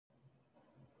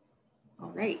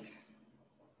All right.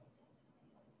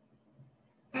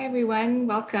 Hi, everyone.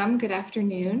 Welcome. Good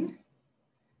afternoon.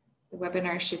 The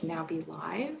webinar should now be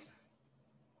live.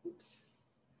 Oops.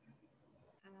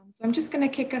 So I'm just going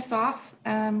to kick us off.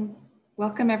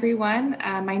 Welcome, everyone.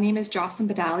 My name is Jocelyn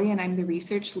Badali, and I'm the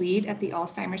research lead at the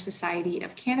Alzheimer Society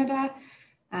of Canada.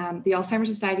 The Alzheimer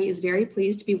Society is very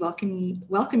pleased to be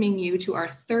welcoming you to our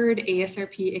third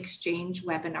ASRP Exchange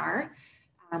webinar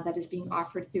that is being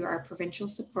offered through our provincial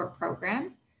support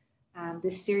program.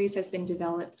 This series has been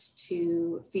developed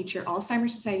to feature Alzheimer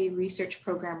Society Research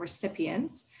Program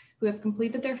recipients who have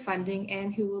completed their funding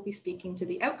and who will be speaking to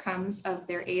the outcomes of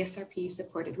their ASRP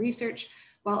supported research,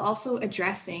 while also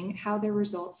addressing how their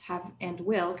results have and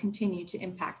will continue to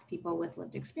impact people with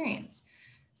lived experience.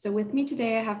 So with me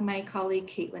today, I have my colleague,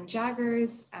 Caitlin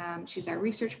Jaggers. She's our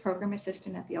research program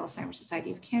assistant at the Alzheimer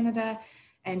Society of Canada,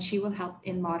 and she will help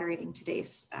in moderating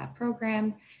today's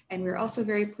program. And we're also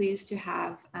very pleased to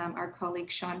have our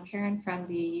colleague Sean Perrin from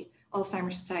the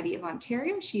Alzheimer Society of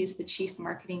Ontario. She is the Chief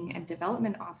Marketing and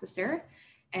Development Officer,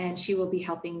 and she will be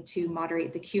helping to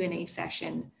moderate the Q&A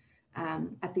session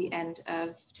at the end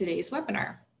of today's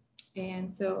webinar.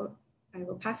 And so I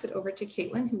will pass it over to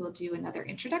Caitlin, who will do another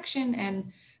introduction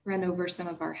and run over some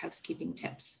of our housekeeping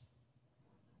tips.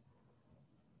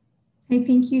 Hey,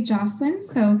 thank you, Jocelyn.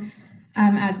 So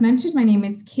as mentioned, my name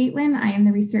is Caitlin. I am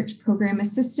the Research Program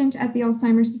Assistant at the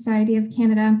Alzheimer Society of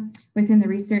Canada within the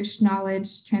Research,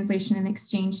 Knowledge, Translation, and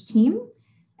Exchange team.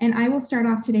 And I will start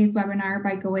off today's webinar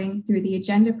by going through the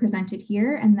agenda presented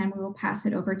here, and then we will pass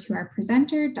it over to our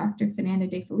presenter, Dr. Fernanda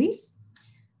de Felice.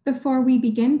 Before we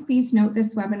begin, please note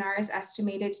this webinar is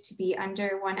estimated to be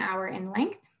under 1 hour in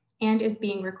length and is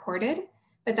being recorded,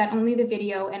 but that only the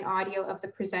video and audio of the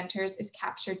presenters is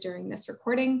captured during this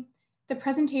recording. The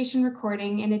presentation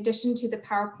recording, in addition to the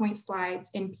PowerPoint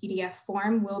slides in PDF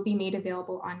form, will be made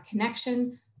available on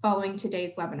connection following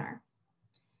today's webinar.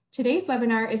 Today's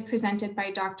webinar is presented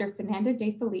by Dr. Fernanda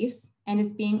de Felice and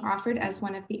is being offered as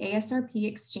one of the ASRP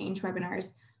Exchange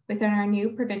webinars within our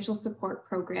new provincial support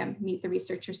program, Meet the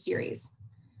Researcher series.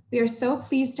 We are so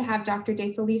pleased to have Dr.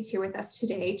 de Felice here with us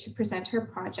today to present her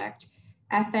project,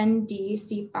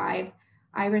 FNDC5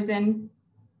 Irazin,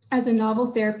 as a novel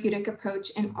therapeutic approach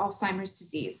in Alzheimer's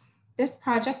disease. This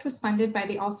project was funded by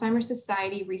the Alzheimer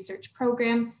Society Research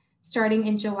Program starting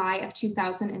in July of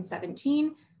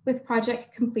 2017, with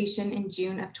project completion in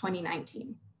June of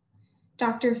 2019.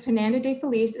 Dr. Fernanda de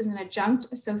Felice is an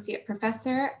adjunct associate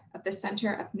professor of the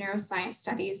Center of Neuroscience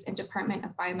Studies and Department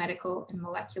of Biomedical and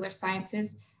Molecular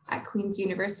Sciences at Queen's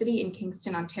University in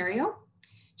Kingston, Ontario.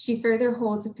 She further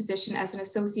holds a position as an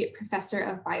associate professor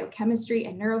of biochemistry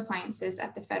and neurosciences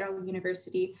at the Federal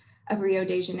University of Rio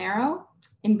de Janeiro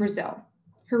in Brazil.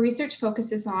 Her research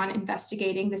focuses on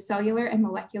investigating the cellular and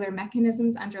molecular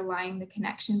mechanisms underlying the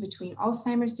connection between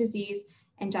Alzheimer's disease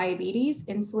and diabetes,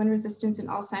 insulin resistance in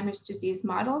Alzheimer's disease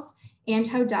models, and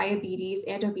how diabetes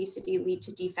and obesity lead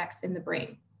to defects in the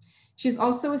brain. She's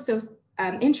also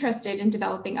interested in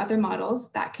developing other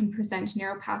models that can present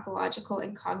neuropathological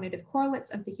and cognitive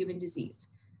correlates of the human disease.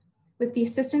 With the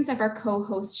assistance of our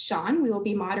co-host Sean, we will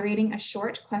be moderating a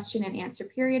short question and answer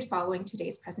period following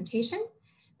today's presentation.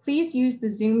 Please use the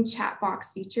Zoom chat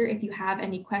box feature if you have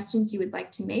any questions you would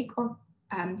like to make or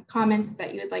comments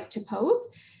that you would like to pose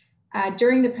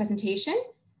during the presentation.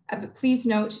 But please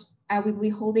note, we will be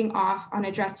holding off on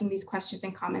addressing these questions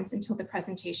and comments until the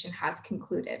presentation has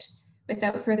concluded.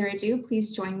 Without further ado,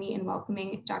 please join me in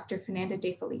welcoming Dr. Fernanda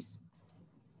de Felice.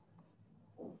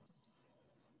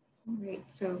 All right,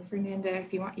 so Fernanda,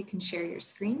 if you want, you can share your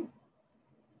screen.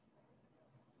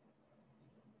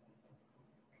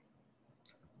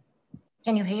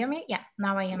 Can you hear me? Yeah,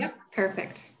 now I am. Yep,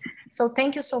 perfect. So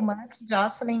thank you so much,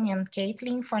 Jocelyn and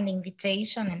Caitlin, for the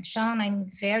invitation. And Sean, I'm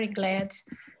very glad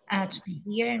to be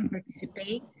here and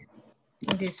participate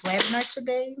in this webinar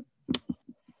today.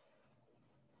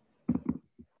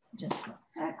 Just a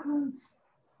second.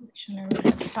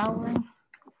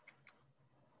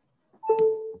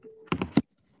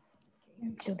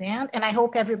 Until the end, and I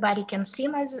hope everybody can see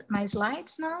my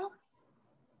slides now.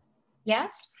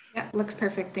 Yes? Yeah, looks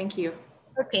perfect. Thank you.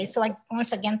 Okay, so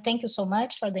once again, thank you so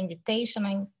much for the invitation.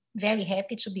 I'm very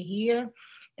happy to be here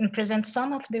and present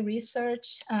some of the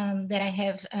research that I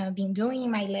have been doing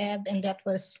in my lab, and that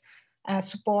was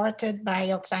supported by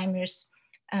Alzheimer's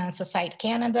Society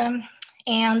Canada.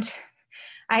 And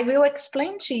I will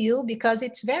explain to you because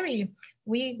it's very,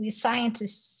 we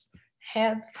scientists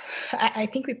have, I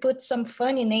think we put some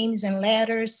funny names and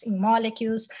letters in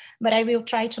molecules, but I will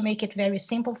try to make it very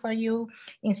simple for you.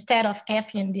 Instead of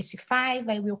FNDC5,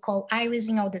 I will call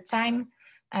irazine all the time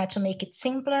to make it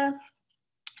simpler.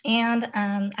 And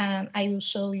I will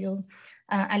show you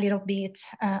a little bit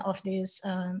of this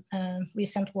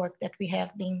recent work that we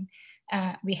have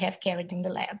carried in the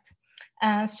lab.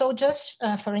 So just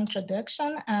for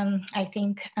introduction, I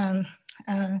think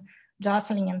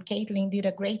Jocelyn and Caitlin did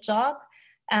a great job,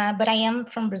 but I am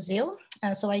from Brazil.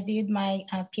 So I did my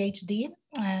PhD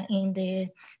in the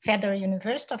Federal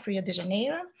University of Rio de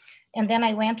Janeiro. And then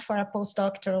I went for a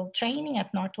postdoctoral training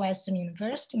at Northwestern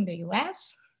University in the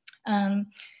US. And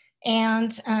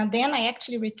then I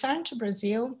actually returned to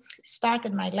Brazil,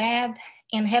 started my lab,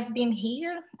 and have been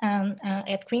here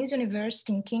at Queen's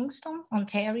University in Kingston,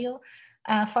 Ontario,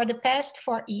 for the past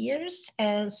 4 years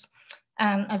as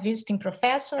a visiting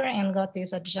professor and got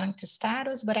this adjunct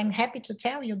status. But I'm happy to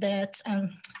tell you that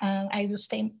I will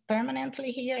stay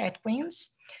permanently here at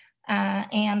Queen's,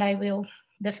 and I will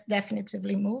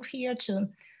definitively move here to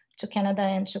Canada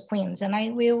and to Queen's. And I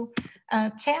will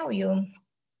tell you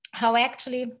how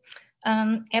actually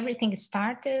everything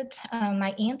started,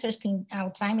 my interest in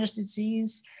Alzheimer's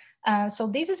disease. So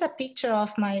this is a picture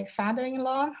of my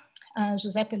father-in-law,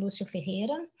 José Pelúcio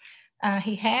Ferreira.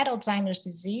 He had Alzheimer's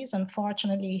disease.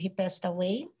 Unfortunately, he passed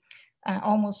away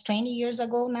almost 20 years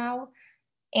ago now.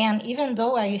 And even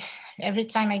though every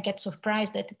time I get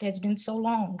surprised that it has been so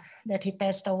long that he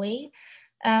passed away,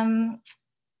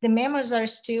 the memories are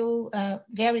still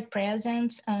very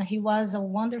present. He was a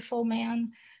wonderful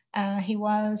man. He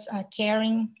was a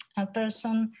caring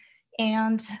person,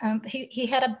 and he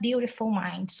had a beautiful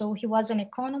mind. So he was an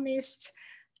economist,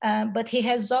 but he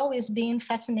has always been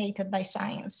fascinated by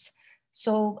science.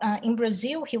 So in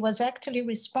Brazil, he was actually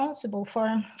responsible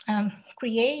for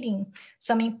creating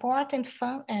some important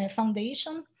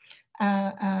foundation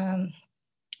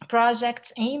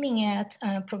projects aiming at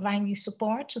providing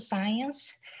support to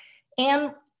science.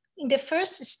 And in the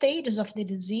first stages of the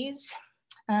disease,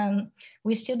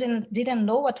 we still didn't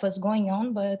know what was going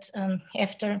on, but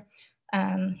after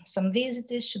some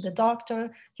visits to the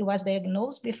doctor, he was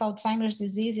diagnosed with Alzheimer's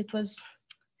disease. It was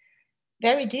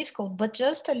very difficult, but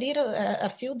just a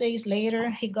few days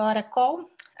later, he got a call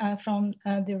from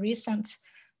the recent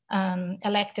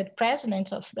elected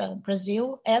president of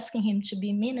Brazil, asking him to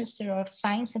be Minister of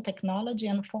Science and Technology.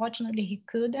 Unfortunately, he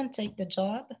couldn't take the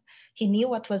job. He knew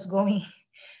what was going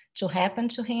to happen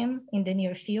to him in the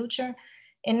near future.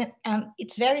 And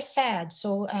it's very sad.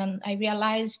 So I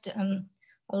realized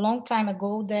a long time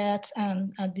ago that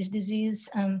this disease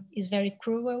is very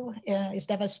cruel, is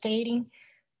devastating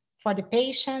for the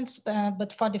patients,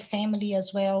 but for the family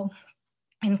as well,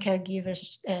 and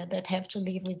caregivers that have to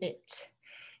live with it.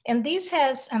 And this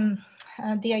has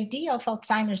the idea of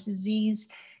Alzheimer's disease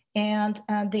and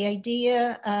the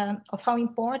idea of how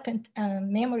important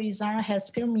memories are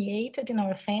has permeated in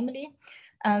our family.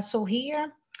 So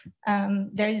here,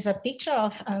 there is a picture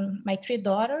of my 3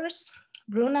 daughters,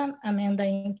 Bruna, Amanda,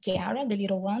 and Chiara, the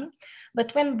little one.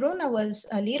 But when Bruna was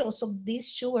little, so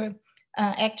these 2 were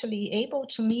actually able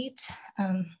to meet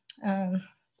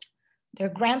their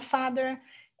grandfather,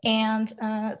 and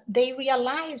they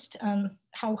realized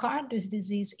how hard this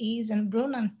disease is. And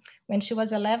Bruna, when she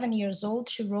was 11 years old,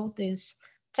 she wrote this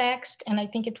text, and I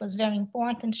think it was very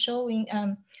important, showing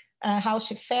how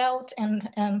she felt and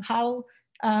how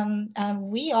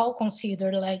we all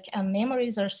consider like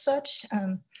memories are such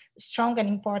strong and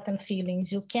important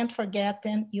feelings. You can't forget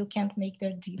them, you can't make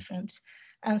their difference.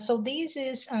 And so this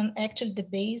is actually the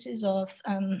basis of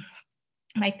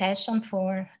my passion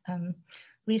for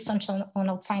research on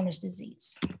Alzheimer's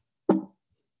disease.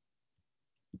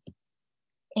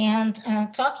 And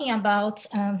talking about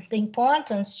the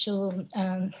importance to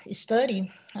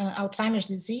study Alzheimer's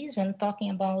disease and talking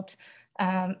about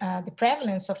the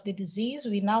prevalence of the disease,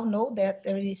 we now know that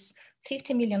there is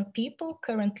 50 million people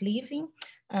currently living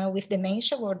with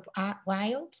dementia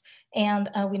worldwide. And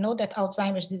we know that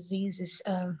Alzheimer's disease is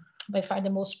by far the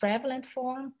most prevalent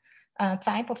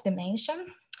type of dementia.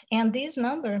 And this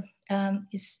number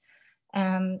is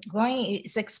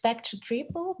expected to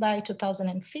triple by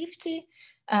 2050.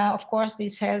 Of course,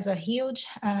 this has a huge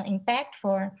impact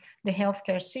for the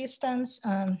healthcare systems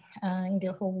in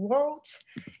the whole world.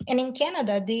 And in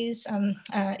Canada, this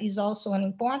is also an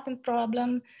important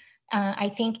problem. I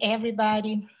think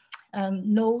everybody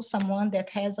knows someone that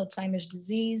has Alzheimer's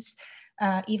disease,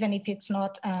 even if it's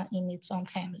not in its own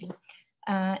family.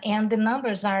 And the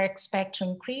numbers are expected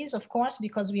to increase, of course,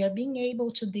 because we are being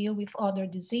able to deal with other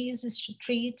diseases to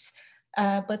treat,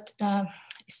 but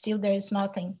still there is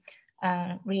nothing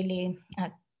really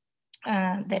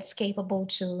that's capable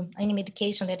to, any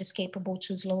medication that is capable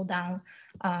to slow down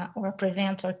or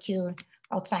prevent or cure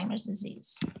Alzheimer's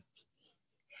disease.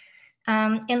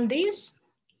 And this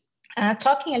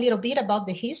Talking a little bit about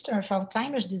the history of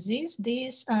Alzheimer's disease,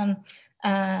 this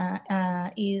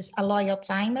is Aloy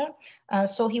Alzheimer.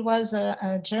 So he was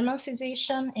a German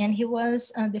physician, and he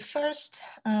was the first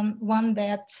one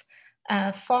that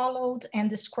followed and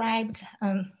described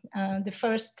the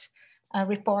first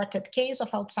reported case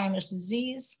of Alzheimer's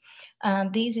disease.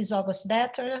 This is August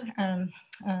Detter,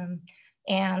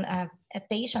 and a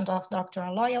patient of Dr.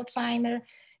 Aloy Alzheimer.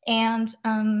 And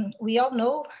we all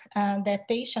know that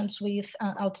patients with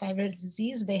Alzheimer's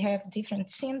disease, they have different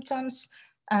symptoms.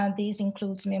 These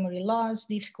includes memory loss,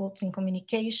 difficulty in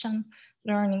communication,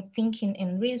 learning, thinking,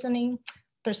 and reasoning,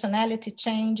 personality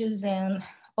changes, and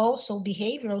also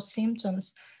behavioral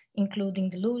symptoms, including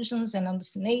delusions and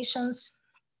hallucinations.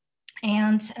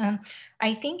 And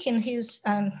I think in his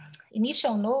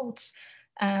initial notes,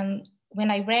 when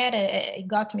I read it, it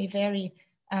got me very,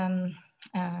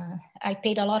 I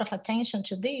paid a lot of attention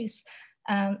to this.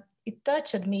 It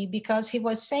touched me because he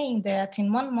was saying that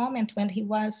in one moment when he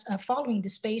was following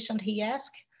this patient, he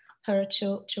asked her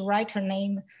to write her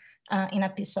name in a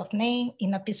piece of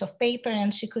paper,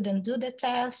 and she couldn't do the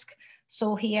task.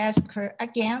 So he asked her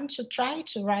again to try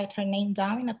to write her name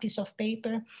down in a piece of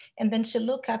paper. And then she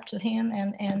looked up to him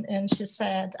and she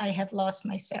said, "I have lost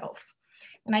myself."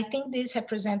 And I think this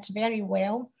represents very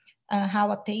well how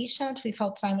a patient with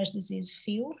Alzheimer's disease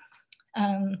feel.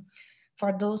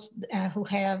 For those who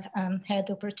have had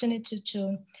the opportunity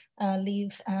to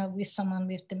live with someone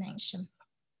with dementia.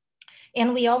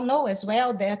 And we all know as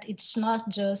well that it's not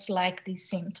just like these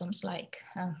symptoms, like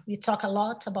we talk a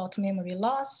lot about memory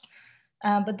loss,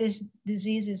 but this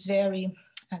disease is very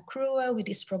cruel, it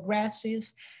is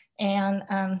progressive, and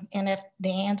at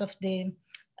the end of the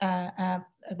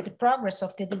progress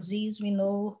of the disease, we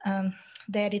know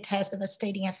that it has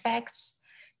devastating effects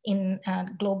in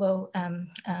global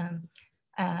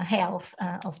health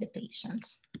of the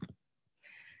patients.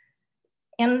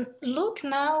 And look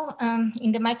now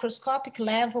in the microscopic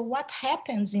level, what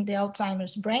happens in the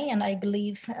Alzheimer's brain, and I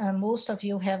believe most of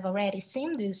you have already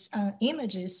seen these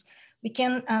images. We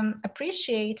can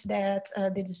appreciate that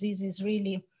the disease is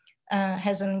really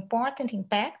has an important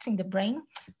impact in the brain.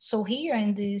 So here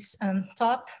in these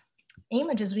top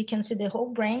images, we can see the whole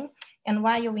brain, and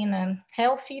while in a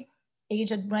healthy,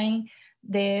 aged brain,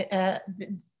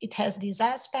 it has these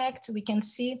aspects. We can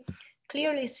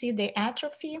clearly see the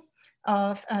atrophy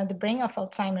of the brain of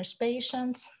Alzheimer's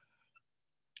patients.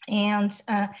 And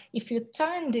if you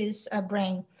turn this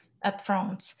brain up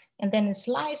front and then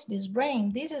slice this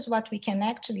brain, this is what we can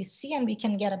actually see, and we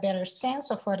can get a better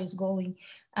sense of what is going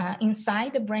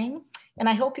inside the brain. And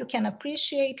I hope you can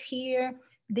appreciate here,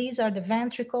 these are the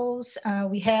ventricles.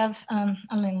 We have an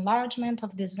enlargement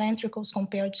of these ventricles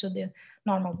compared to the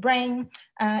normal brain.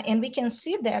 And we can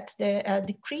see that the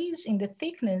decrease in the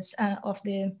thickness of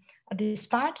this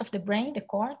part of the brain, the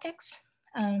cortex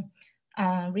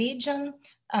region,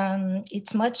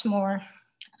 it's much more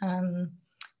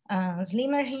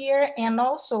slimmer here. And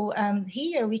also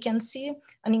here we can see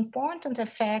an important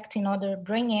effect in other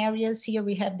brain areas. Here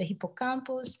we have the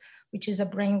hippocampus, which is a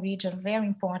brain region very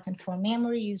important for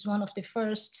memory, is one of the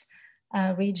first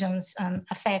regions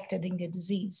affected in the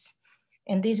disease.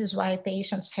 And this is why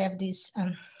patients have this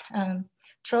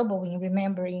trouble in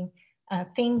remembering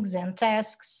things and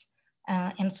tasks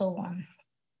and so on.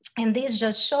 And this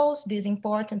just shows this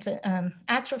important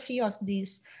atrophy of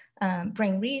these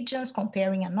brain regions,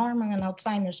 comparing a normal and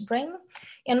Alzheimer's brain.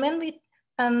 And when we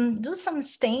do some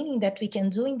staining that we can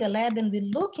do in the lab and we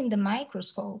look in the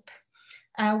microscope,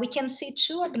 we can see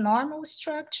two abnormal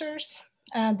structures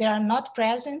that are not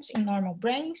present in normal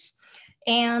brains.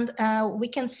 And we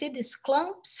can see these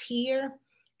clumps here,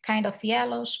 kind of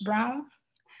yellowish brown,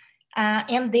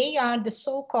 and they are the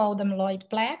so-called amyloid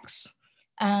plaques.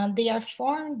 They are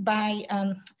formed by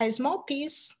a small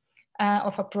piece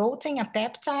of a protein, a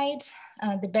peptide,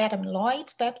 the beta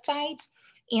amyloid peptide,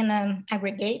 in an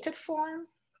aggregated form.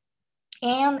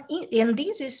 And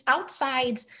this is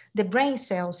outside the brain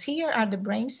cells. Here are the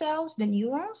brain cells, the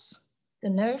neurons, the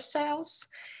nerve cells.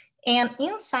 And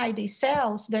inside these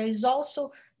cells, there is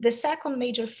also the second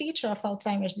major feature of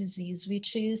Alzheimer's disease,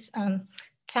 which is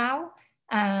tau.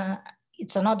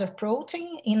 It's another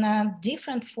protein in a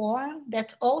different form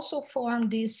that also form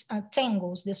these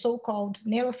tangles, the so-called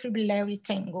neurofibrillary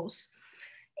tangles.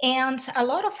 And a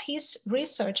lot of his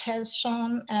research has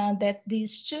shown that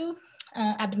these two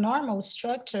abnormal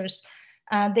structures,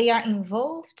 they are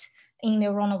involved in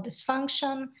neuronal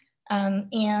dysfunction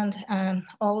and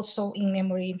also in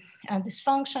memory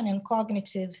dysfunction and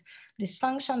cognitive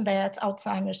dysfunction that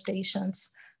Alzheimer's patients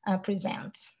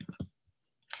present.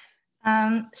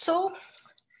 So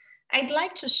I'd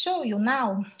like to show you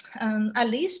now a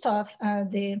list of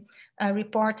the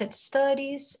reported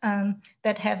studies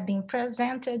that have been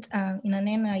presented in an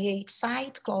NIH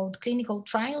site called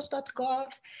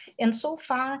clinicaltrials.gov. And so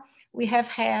far, we have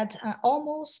had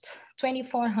almost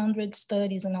 2,400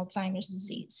 studies in Alzheimer's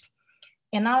disease.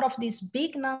 And out of this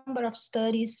big number of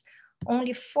studies,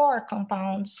 only 4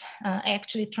 compounds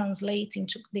actually translate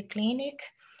into the clinic.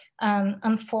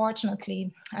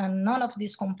 Unfortunately, none of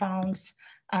these compounds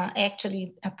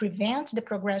actually prevent the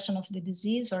progression of the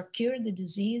disease or cure the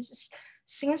disease.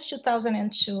 Since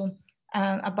 2002,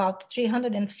 about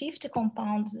 350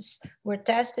 compounds were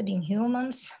tested in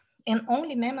humans, and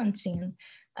only memantine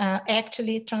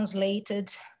actually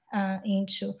translated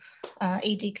into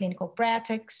AD clinical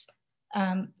practice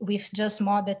with just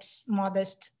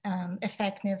modest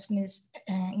effectiveness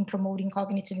in promoting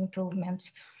cognitive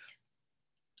improvements.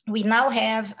 We now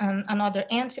have another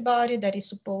antibody that is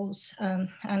supposed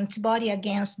antibody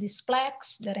against these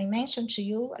plaques that I mentioned to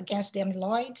you, against the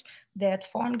amyloid that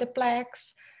form the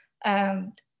plaques.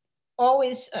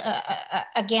 Always,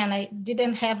 again, I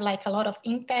didn't have like a lot of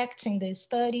impact in the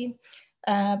study,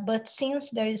 but since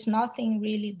there is nothing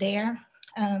really there,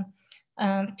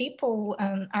 people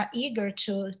are eager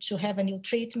to have a new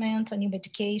treatment, a new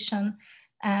medication,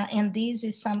 and this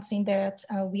is something that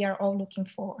we are all looking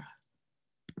for.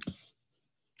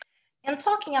 And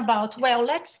talking about, well,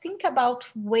 let's think about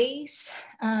ways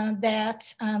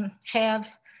that have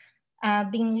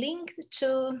been linked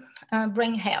to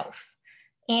brain health.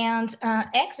 And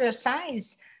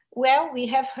exercise, well, we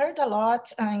have heard a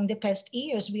lot in the past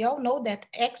years. We all know that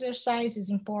exercise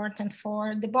is important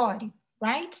for the body,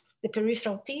 right? The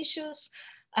peripheral tissues,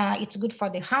 it's good for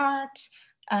the heart,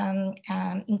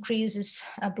 increases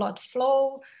blood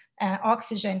flow,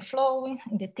 oxygen flow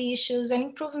in the tissues, and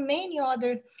improve many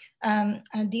other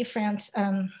different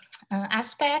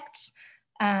aspects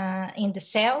in the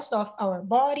cells of our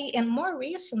body. And more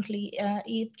recently,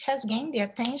 it has gained the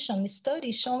attention,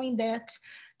 studies showing that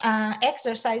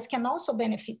exercise can also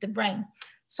benefit the brain.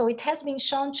 So it has been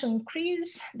shown to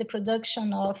increase the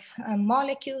production of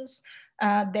molecules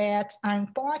that are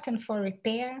important for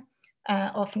repair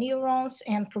of neurons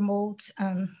and promote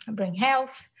brain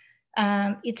health.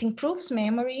 It improves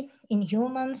memory in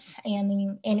humans and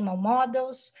in animal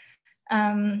models.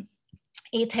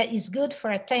 It is good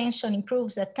for attention,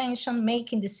 improves attention,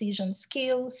 making decision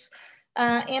skills,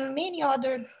 and many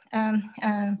other,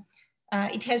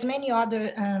 it has many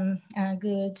other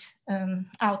good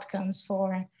outcomes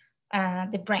for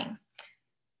the brain.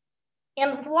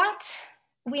 And what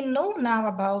we know now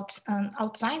about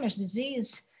Alzheimer's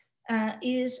disease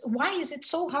is why is it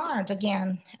so hard,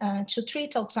 again, to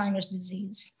treat Alzheimer's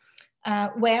disease?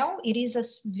 Well, it is a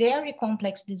very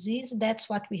complex disease. That's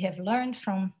what we have learned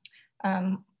from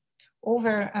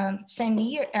over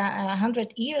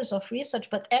 100 years of research,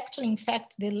 but actually, in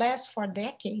fact, the last 4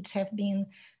 decades have been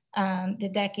the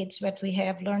decades that we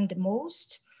have learned the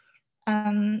most.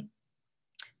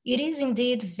 It is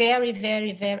indeed very,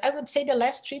 very, very, I would say the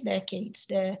last 3 decades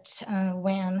that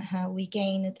when we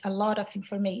gained a lot of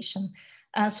information.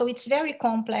 So it's very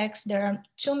complex. There are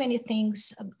too many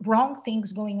things, wrong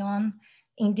things going on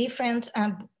in different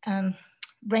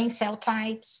brain cell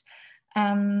types.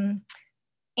 And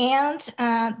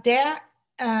there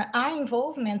are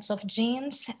involvements of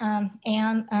genes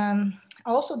and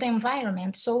also the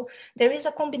environment. So there is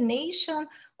a combination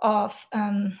of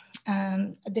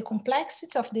the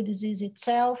complexity of the disease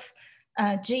itself,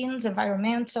 genes,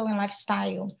 environmental, and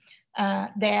lifestyle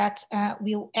that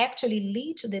will actually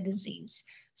lead to the disease.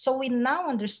 So we now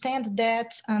understand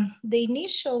that the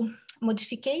initial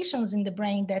modifications in the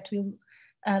brain that will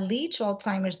lead to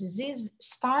Alzheimer's disease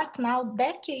start now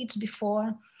decades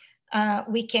before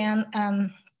we can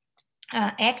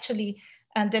actually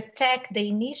detect the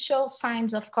initial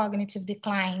signs of cognitive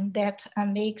decline that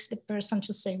makes the person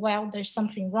to say, well, there's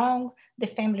something wrong, the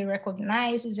family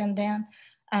recognizes, and then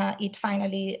it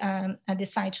finally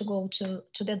decides to go to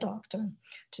the doctor,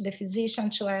 to the physician,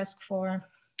 to ask for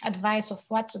advice of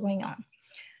what's going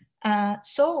on.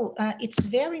 So it's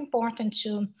very important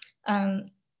to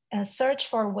search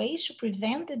for ways to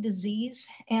prevent the disease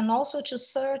and also to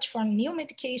search for new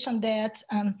medication that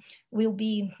will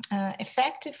be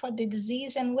effective for the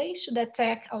disease and ways to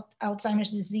detect Alzheimer's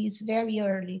disease very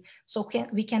early so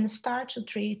we can start to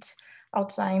treat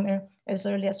Alzheimer as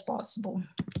early as possible.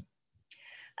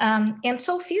 And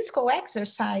so physical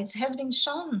exercise has been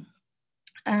shown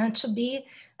to be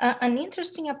an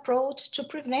interesting approach to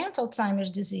prevent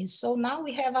Alzheimer's disease. So now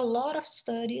we have a lot of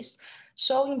studies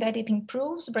showing that it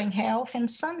improves brain health, and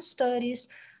some studies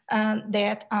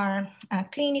that are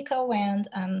clinical and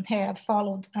have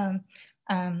followed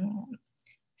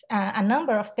a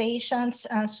number of patients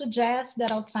suggest that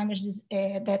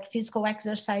that physical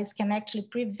exercise can actually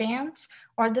prevent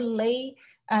or delay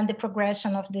the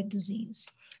progression of the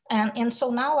disease. And so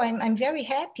now I'm very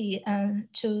happy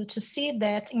to see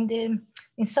that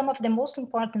in some of the most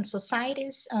important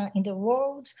societies in the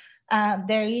world,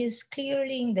 there is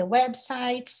clearly in the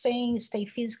website saying stay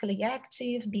physically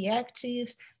active, be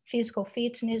active, physical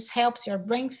fitness helps your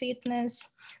brain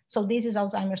fitness. So this is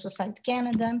Alzheimer Society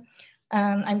Canada.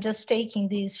 I'm just taking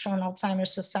this from Alzheimer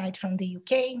Society from the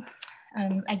UK.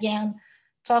 Again,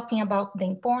 talking about the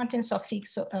importance of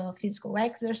physical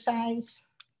exercise,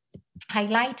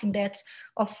 highlighting that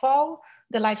of all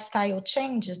the lifestyle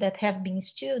changes that have been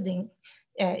studied,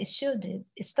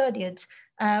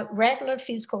 regular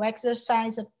physical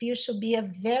exercise appears to be a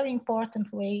very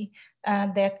important way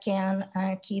that can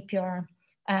keep your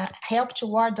help to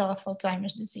ward off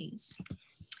Alzheimer's disease.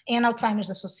 And Alzheimer's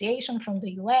Association from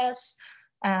the US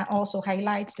also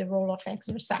highlights the role of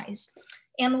exercise.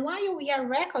 And while we are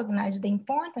recognizing the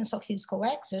importance of physical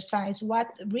exercise, what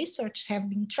research have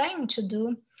been trying to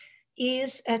do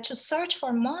is to search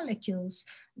for molecules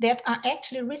that are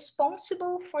actually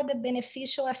responsible for the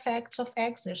beneficial effects of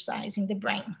exercise in the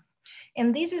brain.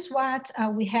 And this is what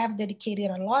we have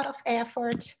dedicated a lot of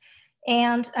effort.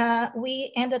 And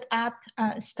we ended up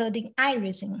studying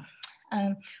irisin,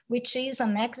 which is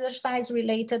an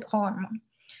exercise-related hormone.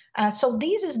 So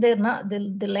this is the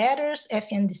letters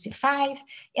FNDC5.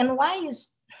 And why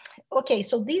is, okay,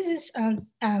 so this is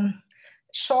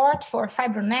short for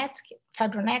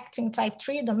fibronectin type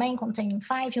 3, domain containing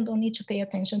 5. You don't need to pay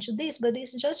attention to this, but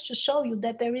it's just to show you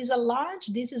that there is a large,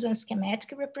 this is a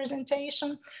schematic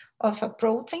representation of a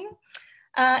protein.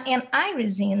 And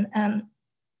irisin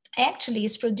actually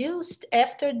is produced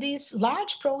after this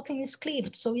large protein is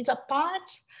cleaved. So it's a part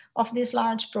of this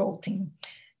large protein.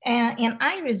 And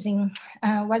irisin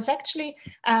was actually,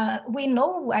 we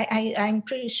know, I'm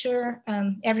pretty sure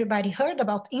everybody heard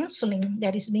about insulin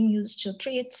that is being used to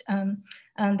treat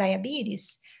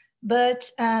diabetes. But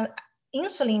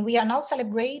insulin, we are now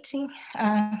celebrating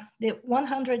the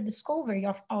 100th discovery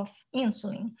of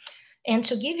insulin. And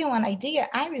to give you an idea,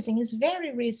 irisin is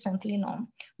very recently known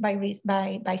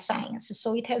by science.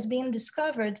 So it has been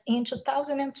discovered in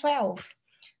 2012.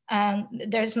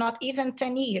 There's not even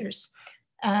 10 years.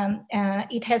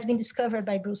 It has been discovered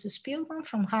by Bruce Spielman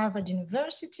from Harvard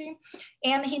University,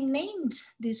 and he named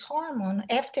this hormone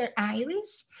after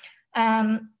Iris.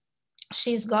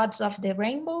 She's goddess of the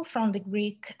rainbow from the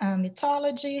Greek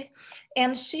mythology,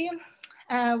 and she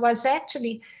was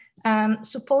actually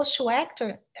supposed to act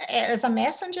as a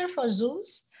messenger for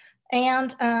Zeus.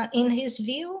 And in his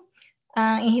view,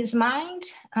 in his mind,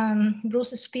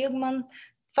 Bruce Spielman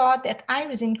thought that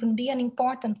irisin could be an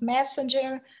important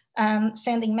messenger,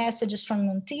 sending messages from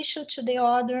one tissue to the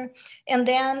other. And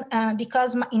then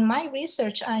because in my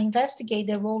research, I investigate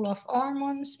the role of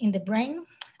hormones in the brain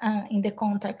in the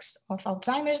context of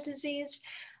Alzheimer's disease,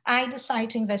 I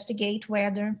decided to investigate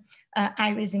whether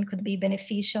irisin could be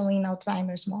beneficial in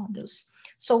Alzheimer's models.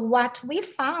 So what we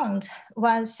found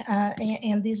was,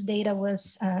 and this data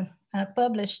was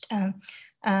published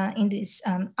in this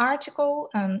article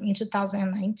in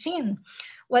 2019,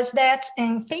 was that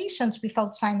in patients with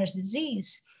Alzheimer's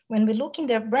disease, when we look in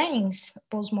their brains,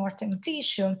 post-mortem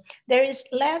tissue, there is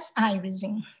less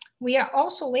irisin. We are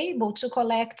also able to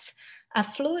collect a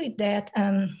fluid that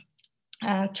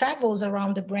travels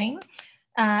around the brain,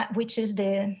 which is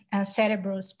the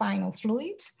cerebrospinal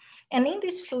fluid. And in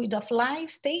this fluid of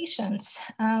live patients,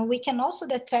 we can also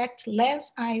detect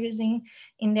less irisin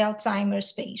in the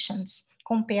Alzheimer's patients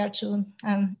compared to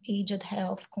aged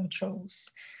health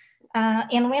controls.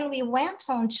 And when we went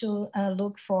on to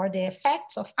look for the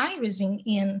effects of irisin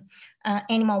in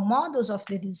animal models of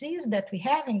the disease that we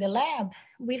have in the lab,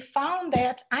 we found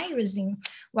that irisin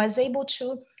was able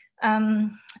to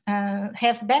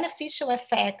have beneficial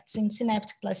effects in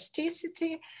synaptic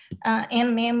plasticity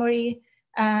and memory,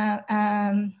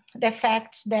 the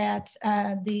effects that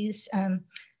these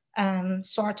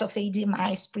sort of AD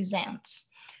mice presents.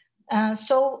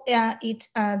 So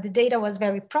the data was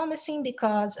very promising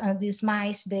because these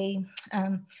mice, they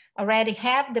already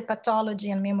have the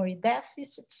pathology and memory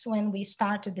deficits when we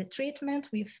started the treatment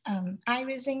with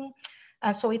irisin.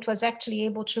 So it was actually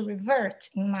able to revert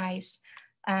in mice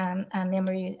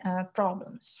memory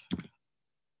problems.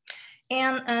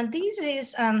 And this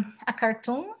is a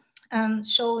cartoon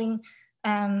showing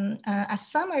a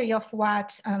summary of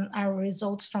what our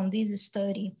results from this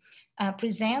study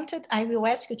presented. I will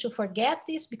ask you to forget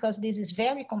this because this is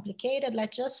very complicated.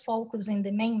 Let's just focus in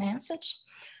the main message.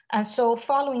 So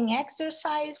following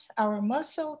exercise, our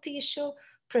muscle tissue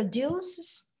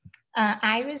produces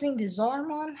irisin, this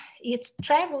hormone. It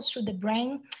travels through the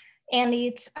brain and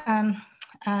it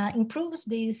improves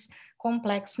these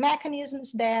complex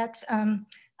mechanisms that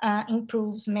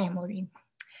improves memory.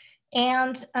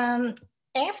 And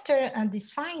after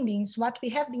these findings, what we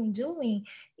have been doing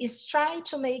is try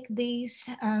to make these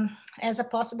as a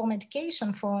possible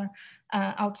medication for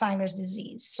Alzheimer's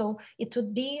disease. So it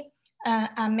would be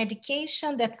a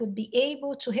medication that would be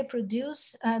able to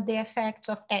reproduce the effects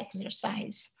of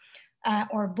exercise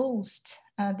or boost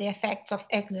the effects of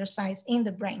exercise in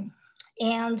the brain.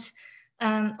 And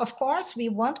of course, we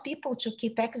want people to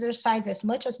keep exercise as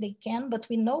much as they can, but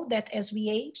we know that as we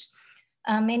age,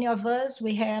 many of us,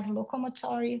 we have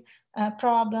locomotory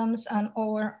problems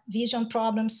or vision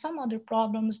problems, some other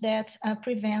problems that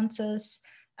prevent us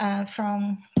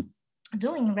from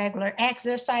doing regular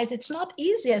exercise. It's not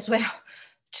easy as well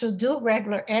to do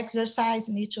regular exercise.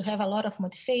 You need to have a lot of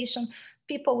motivation.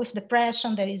 People with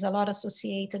depression, there is a lot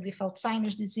associated with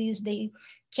Alzheimer's disease. They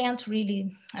can't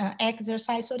really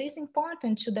exercise. So it is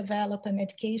important to develop a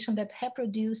medication that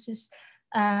reproduces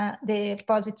the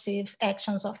positive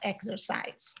actions of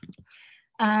exercise.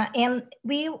 And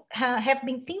we have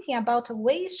been thinking about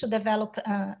ways to develop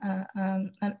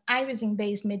an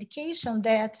irisin-based medication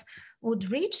that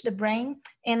would reach the brain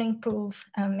and improve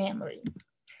memory.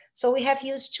 So we have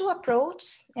used two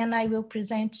approaches, and I will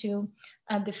present you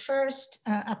the first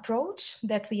approach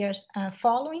that we are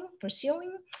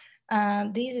pursuing.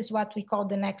 This is what we call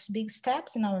the next big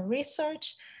steps in our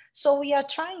research. So we are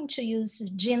trying to use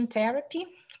gene therapy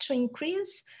to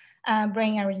increase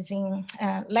brain irisin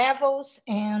levels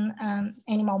and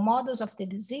animal models of the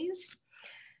disease.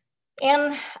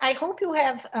 And I hope you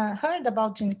have heard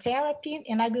about gene therapy,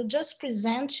 and I will just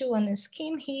present you on a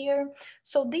scheme here.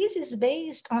 So this is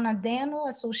based on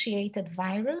adeno-associated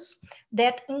virus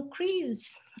that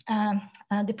increase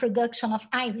the production of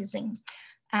irisin.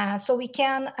 So we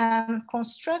can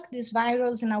construct this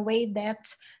virus in a way that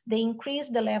they increase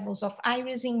the levels of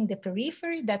irisin in the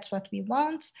periphery. That's what we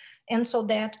want. And so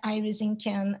that irisin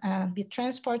can be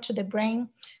transported to the brain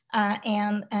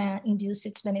and induce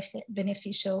its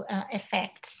beneficial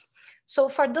effects. So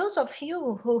for those of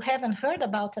you who haven't heard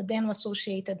about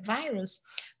adeno-associated virus,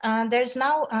 there's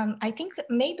now, I think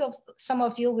maybe some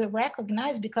of you will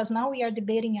recognize, because now we are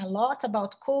debating a lot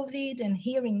about COVID and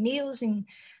hearing news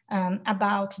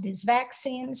about these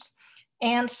vaccines.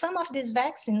 And some of these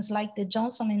vaccines, like the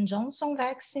Johnson & Johnson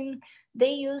vaccine,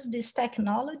 they use this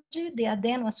technology, the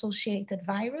adeno-associated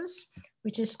virus,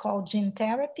 which is called gene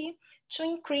therapy, to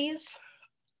increase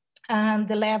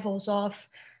the levels of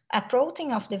a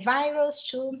protein of the virus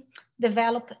to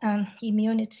develop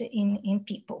immunity in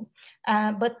people.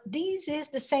 But this is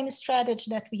the same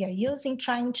strategy that we are using,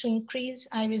 trying to increase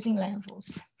irisin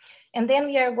levels. And then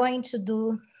we are going to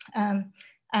do,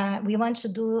 we want to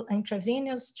do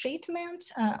intravenous treatment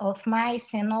of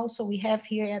mice, and also we have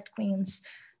here at Queen's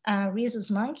rhesus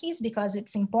monkeys, because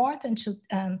it's important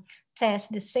to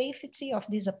test the safety of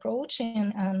this approach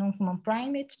in non-human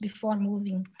primates before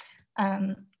moving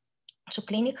to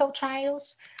clinical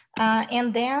trials.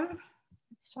 And then,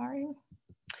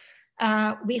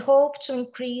 we hope to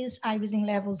increase irisin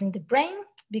levels in the brain,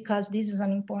 because this is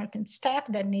an important step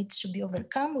that needs to be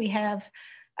overcome. We have,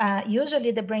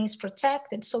 usually the brain is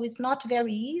protected, so it's not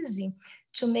very easy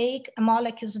to make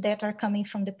molecules that are coming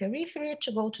from the periphery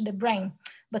to go to the brain.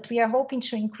 But we are hoping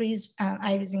to increase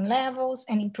irisin levels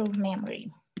and improve memory.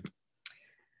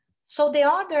 So the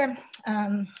other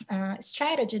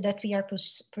strategy that we are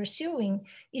pursuing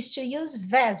is to use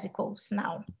vesicles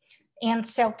now and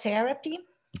cell therapy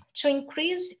to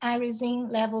increase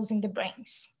irisin levels in the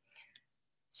brains.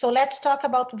 So let's talk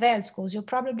about vesicles. You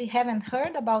probably haven't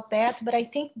heard about that, but I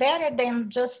think better than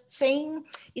just saying,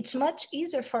 it's much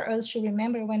easier for us to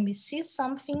remember when we see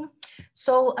something.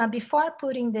 So before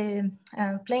playing the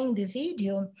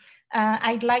video,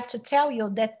 I'd like to tell you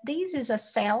that this is a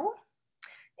cell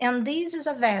and this is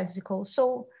a vesicle.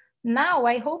 So now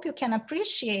I hope you can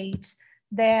appreciate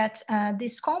that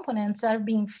these components are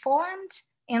being formed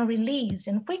and released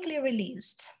and quickly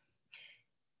released.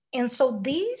 And so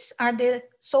these are the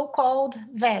so-called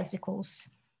vesicles.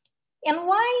 And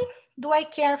why do I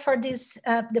care for this,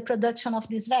 the production of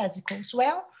these vesicles?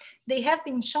 Well, they have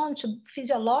been shown to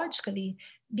physiologically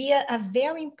be a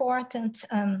very important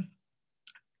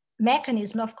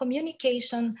mechanism of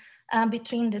communication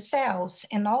between the cells.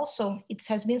 And also it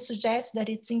has been suggested that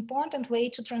it's an important way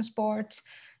to transport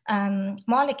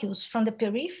molecules from the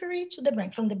periphery to the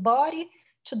brain, from the body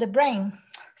to the brain.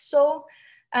 So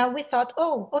we thought,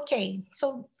 oh, okay,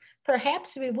 so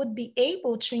perhaps we would be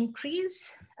able to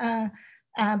increase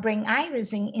brain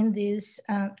irising in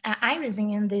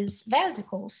these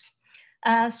vesicles.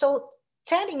 So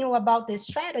telling you about this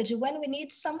strategy, when we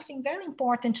need something very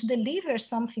important to deliver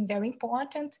something very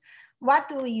important, what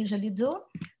do we usually do?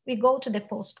 We go to the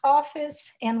post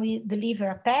office and we deliver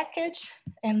a package,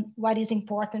 and what is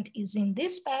important is in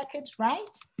this package,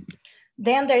 right?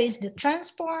 Then there is the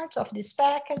transport of this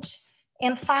package,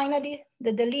 and finally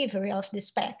the delivery of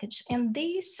this package. And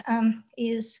this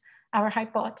is our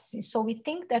hypothesis. So we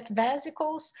think that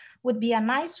vesicles would be a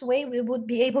nice way we would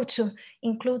be able to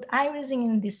include irising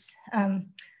in this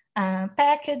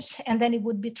package, and then it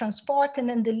would be transported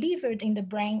and delivered in the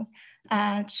brain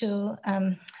to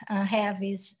have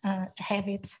its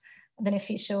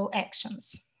beneficial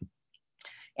actions.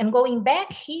 And going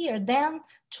back here then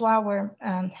to our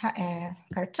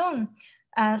cartoon,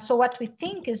 so what we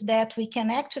think is that we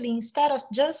can actually, instead of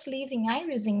just leaving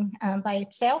irising by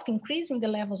itself, increasing the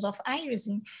levels of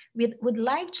irising, we would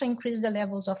like to increase the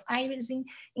levels of irising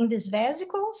in these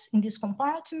vesicles, in these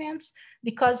compartments,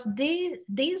 because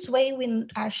this way we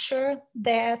are sure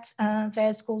that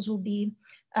vesicles will be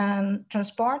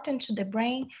transported to the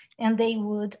brain, and they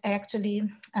would actually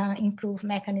improve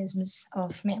mechanisms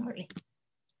of memory.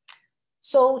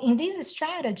 So in this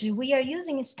strategy, we are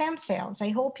using stem cells. I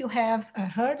hope you have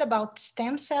heard about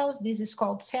stem cells. This is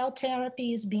called cell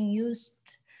therapy. It's being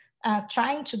used,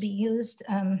 trying to be used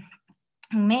in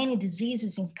many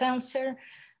diseases, in cancer.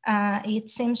 It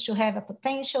seems to have a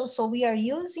potential. So we are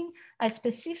using a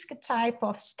specific type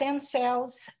of stem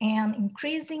cells and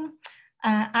increasing.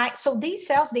 So these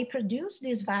cells, they produce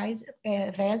these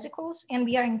vesicles, and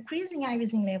we are increasing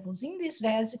irising levels in these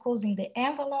vesicles, in the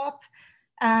envelope.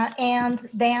 And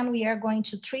then we are going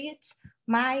to treat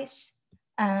mice,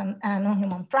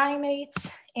 non-human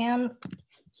primates, and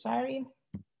sorry,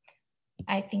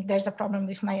 I think there's a problem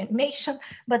with my animation,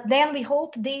 but then we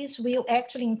hope this will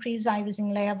actually increase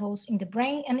irising levels in the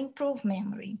brain and improve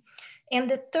memory. And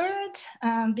the third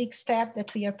big step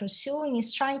that we are pursuing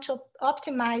is trying to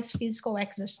optimize physical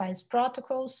exercise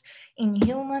protocols in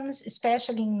humans,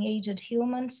 especially in aged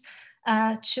humans,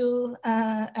 to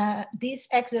these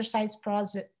exercise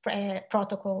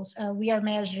protocols. We are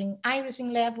measuring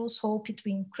irising levels, hoping to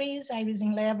increase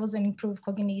irising levels and improve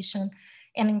cognition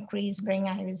and increase brain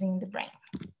irising in the brain.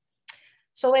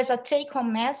 So as a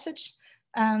take-home message,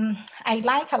 I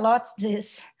like a lot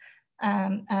this.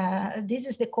 This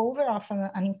is the cover of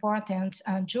an important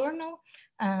journal,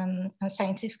 a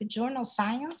scientific journal,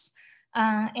 Science.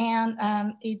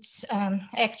 And it's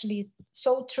actually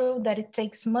so true that it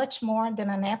takes much more than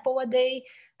an apple a day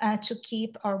to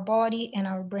keep our body and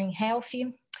our brain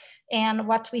healthy. And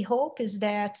what we hope is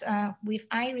that with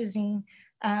irising,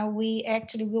 we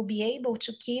actually will be able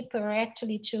to keep, or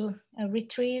actually to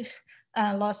retrieve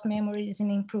lost memories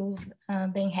and improve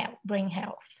brain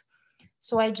health.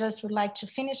 So I just would like to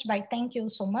finish by thank you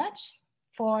so much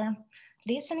for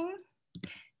listening.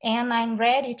 And I'm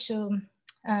ready to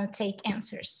take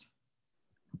answers.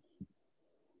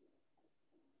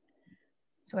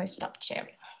 So I stopped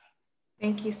sharing.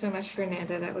 Thank you so much,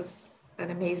 Fernanda. That was an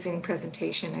amazing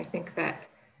presentation. I think that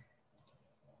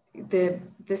the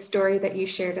story that you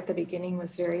shared at the beginning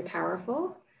was very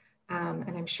powerful.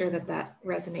 And I'm sure that that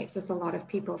resonates with a lot of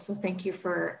people. So thank you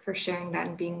for sharing that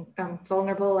and being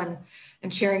vulnerable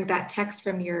and sharing that text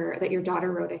from that your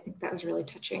daughter wrote. I think that was really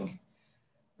touching.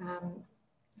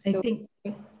 So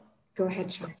go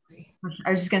ahead, Sean. Sorry.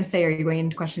 I was just going to say, are you going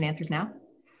into question and answers now?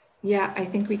 Yeah, I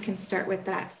think we can start with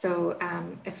that. So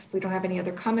if we don't have any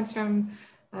other comments from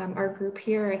our group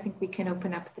here, I think we can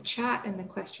open up the chat, and the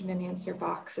question and answer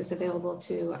box is available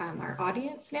to our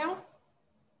audience now.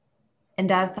 And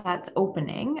as that's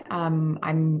opening,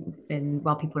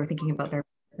 while people are thinking about their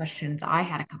questions, I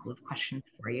had a couple of questions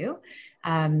for you,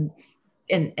 and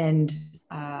kind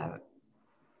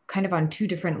of on two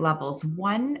different levels.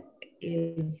 One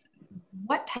is,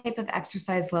 what type of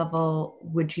exercise level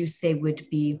would you say would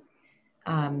be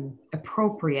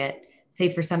appropriate,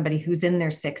 say for somebody who's in their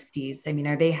 60s? I mean,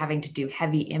 are they having to do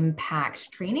heavy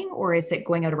impact training, or is it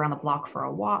going out around the block for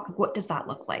a walk? What does that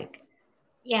look like?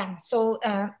 Yeah, so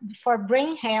for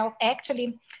brain health,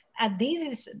 actually, I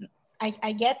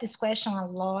get this question a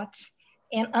lot.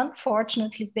 And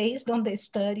unfortunately, based on the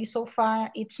study so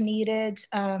far, it's needed,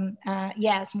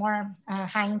 yes, more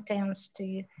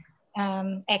high-intensity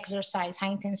exercise,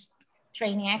 high-intensity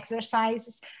training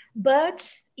exercises.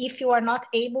 But if you are not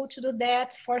able to do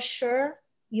that, for sure,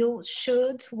 you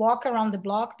should walk around the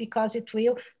block, because it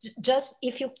will just,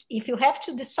 if you have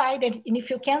to decide it, and if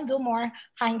you can do more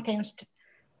high intensity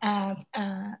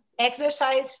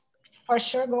exercise, for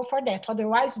sure go for that.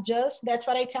 Otherwise, just, that's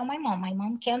what I tell my mom. My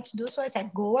mom can't do, so I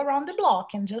said, go around the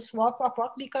block and just walk,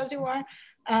 because you are,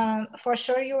 for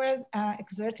sure you are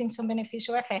exerting some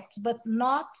beneficial effects, but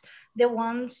not the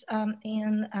ones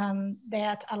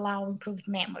that allow improved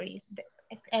memory,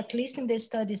 at least in the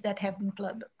studies that have been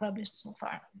published so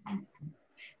far.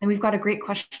 And we've got a great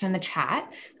question in the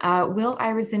chat. Will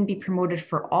irisine be promoted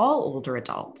for all older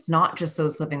adults, not just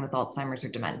those living with Alzheimer's or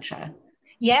dementia?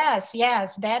 Yes,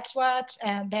 that's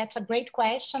a great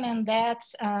question. And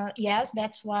that's, yes,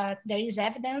 that's what there is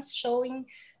evidence showing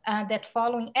that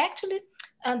following, actually,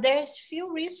 there's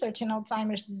few research in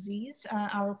Alzheimer's disease.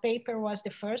 Our paper was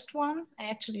the first one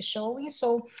actually showing.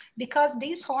 So because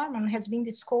this hormone has been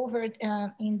discovered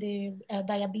in the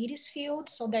diabetes field,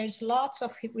 so there's lots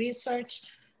of research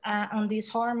on this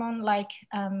hormone, like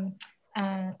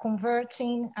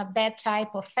converting a bad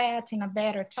type of fat in a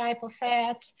better type of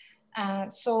fat.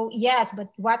 So yes, but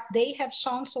what they have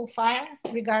shown so far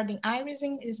regarding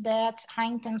irisine is that high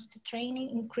intensity training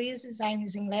increases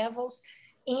irisine levels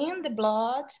in the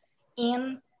blood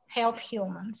in healthy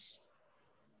humans.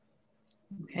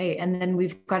 Okay, and then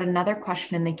we've got another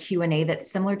question in the Q&A that's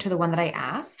similar to the one that I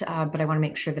asked, but I want to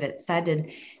make sure that it's said, and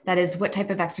that is, what type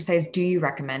of exercise do you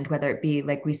recommend, whether it be,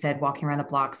 like we said, walking around the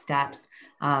block, steps,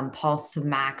 pulse to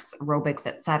max, aerobics,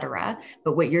 etc.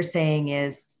 But what you're saying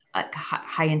is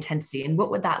high intensity, and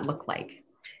what would that look like?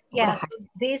 Yeah, so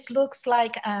this looks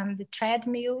like the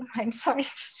treadmill, I'm sorry to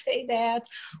say that,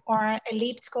 or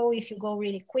elliptical if you go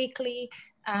really quickly,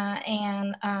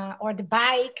 or the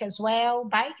bike as well.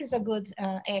 Bike is a good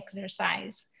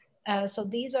exercise. So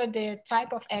these are the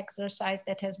type of exercise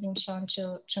that has been shown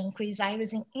to increase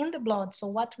irisine in the blood. So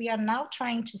what we are now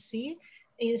trying to see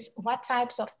is what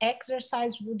types of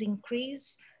exercise would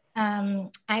increase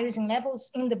irisine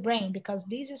levels in the brain, because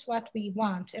this is what we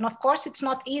want. And of course, it's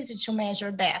not easy to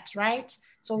measure that, right?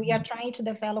 So we are trying to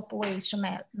develop ways to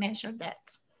measure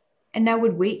that. And now,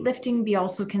 would weightlifting be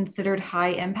also considered high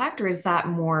impact, or is that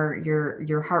more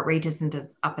your heart rate isn't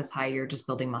as up as high, you're just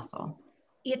building muscle?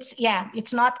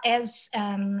 It's not as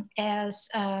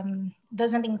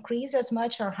doesn't increase as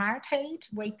much your heart rate.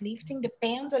 Weightlifting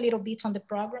depends a little bit on the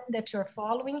program that you're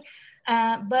following,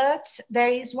 but there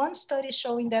is one study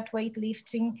showing that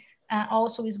weightlifting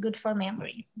also is good for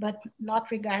memory, but not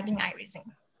regarding irisine.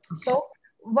 Okay. So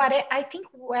I think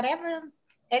whatever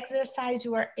exercise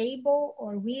you are able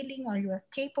or willing or you are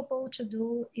capable to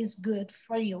do is good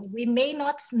for you. We may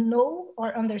not know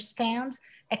or understand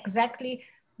exactly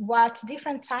what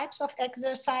different types of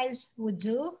exercise would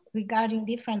do regarding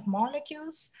different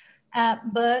molecules,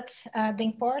 but the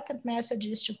important message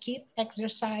is to keep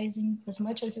exercising as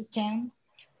much as you can,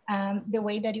 the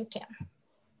way that you can.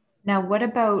 Now, what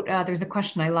about, there's a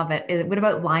question, I love it. What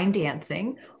about line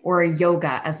dancing or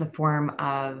yoga as a form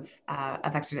of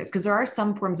exercise? Because there are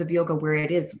some forms of yoga where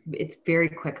it's very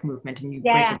quick movement and you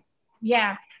break it.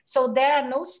 Yeah. So there are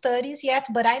no studies yet,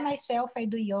 but I myself, I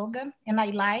do yoga and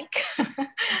I like,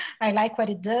 I like what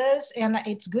it does, and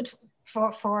it's good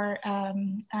for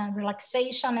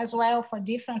relaxation as well, for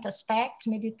different aspects.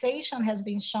 Meditation has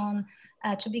been shown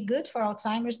to be good for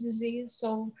Alzheimer's disease.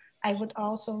 So I would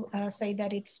also say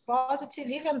that it's positive,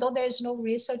 even though there is no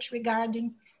research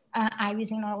regarding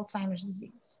irisine or Alzheimer's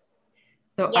disease.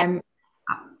 So yeah.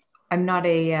 I'm not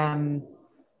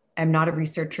a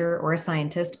researcher or a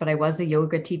scientist, but I was a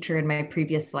yoga teacher in my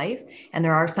previous life. And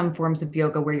there are some forms of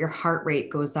yoga where your heart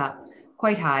rate goes up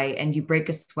quite high and you break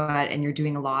a sweat and you're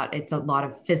doing it's a lot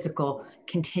of physical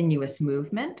continuous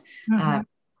movement. Mm-hmm.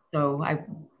 So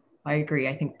I agree.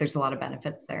 I think there's a lot of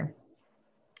benefits there.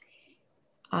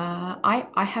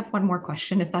 I have one more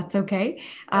question, if that's okay.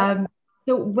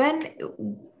 So when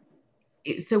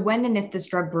and if this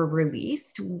drug were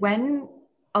released, when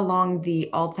along the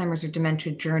Alzheimer's or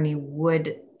dementia journey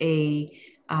would a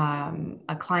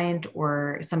client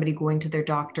or somebody going to their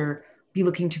doctor be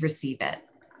looking to receive it?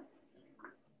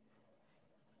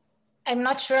 I'm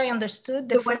not sure I understood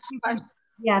the first part.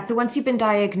 Yeah, so once you've been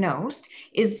diagnosed,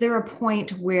 is there a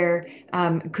point where,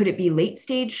 could it be late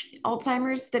stage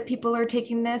Alzheimer's that people are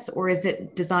taking this, or is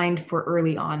it designed for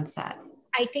early onset?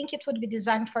 I think it would be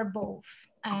designed for both,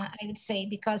 I would say,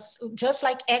 because just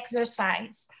like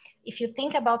exercise, if you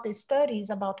think about the studies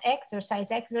about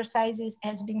exercise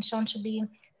has been shown to be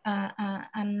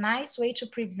a nice way to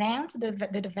prevent the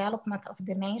development of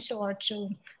dementia or to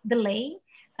delay,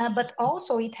 but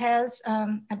also it has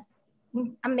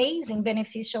amazing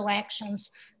beneficial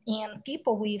actions in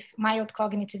people with mild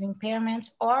cognitive impairment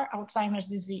or Alzheimer's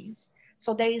disease.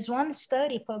 So there is one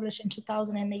study published in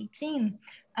 2018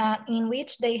 in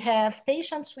which they have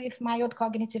patients with mild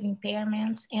cognitive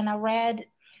impairment and already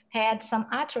had some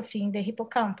atrophy in the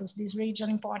hippocampus, this region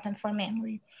important for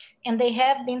memory. And they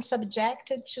have been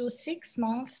subjected to 6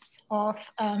 months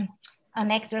of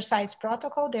an exercise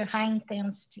protocol, their high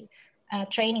intensity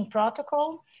training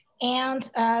protocol. And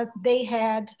they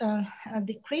had a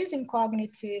decrease in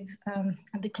cognitive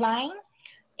decline.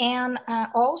 And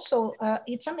also,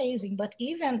 it's amazing, but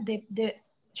even the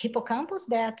hippocampus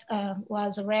that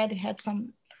was already had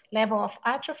some level of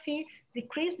atrophy,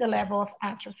 decreased the level of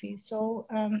atrophy. So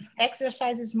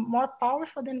exercise is more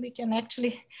powerful than we can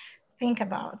actually think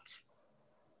about.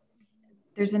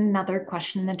 There's another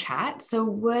question in the chat. So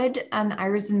would an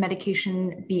irisin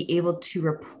medication be able to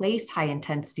replace high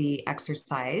intensity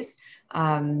exercise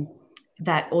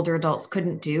that older adults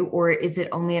couldn't do, or is it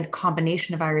only a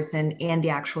combination of irisin and the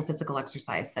actual physical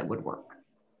exercise that would work?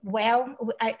 Well,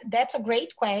 that's a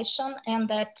great question, and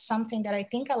that's something that I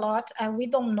think a lot. We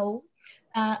don't know.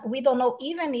 We don't know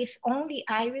even if only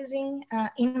irisin.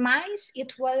 In mice,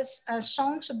 it was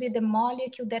shown to be the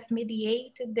molecule that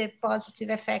mediated the positive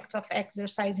effect of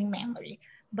exercising memory,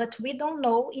 but we don't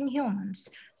know in humans.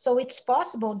 So it's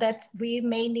possible that we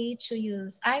may need to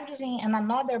use irisin and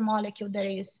another molecule that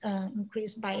is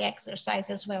increased by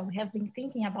exercise as well. We have been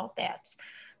thinking about that.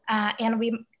 And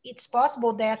it's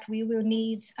possible that we will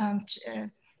need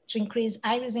to increase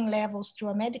irisin levels through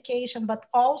a medication, but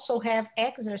also have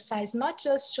exercise, not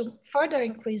just to further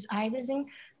increase irisin,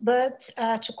 but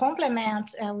to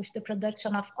complement with the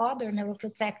production of other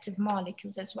neuroprotective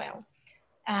molecules as well.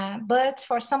 But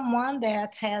for someone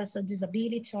that has a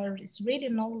disability or is really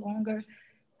no longer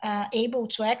able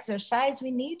to exercise,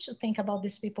 we need to think about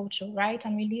these people too, right?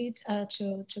 And we need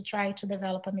to try to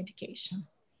develop a medication.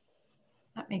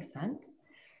 That makes sense.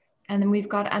 And then we've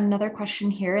got another question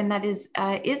here, and that is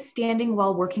standing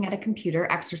while working at a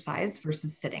computer exercise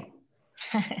versus sitting?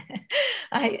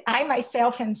 I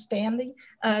myself am standing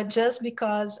just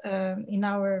because in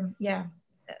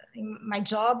my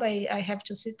job, I have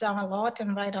to sit down a lot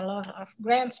and write a lot of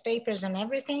grants, papers and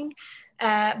everything,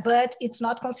 but it's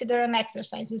not considered an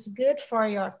exercise. It's good for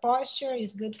your posture,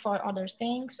 it's good for other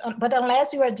things, but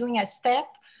unless you are doing a step,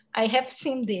 I have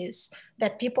seen this,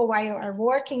 that people while are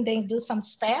working, they do some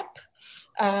step.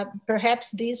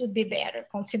 Perhaps this would be better,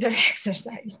 consider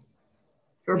exercise.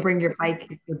 Or bring your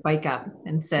bike up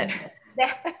and sit.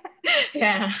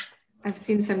 Yeah. I've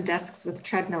seen some desks with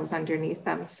treadmills underneath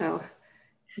them, so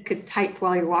you could type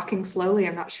while you're walking slowly.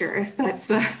 I'm not sure if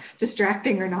that's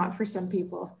distracting or not for some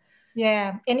people.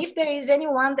 Yeah, and if there is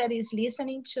anyone that is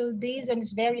listening to this and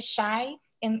is very shy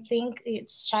and think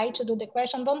it's shy to do the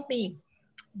question, don't be.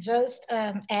 Just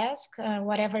ask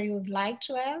whatever you would like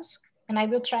to ask, and I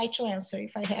will try to answer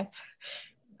if I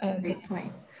have. Great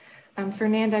point.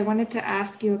 Fernanda, I wanted to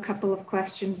ask you a couple of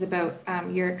questions about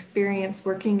your experience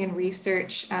working in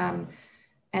research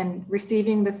and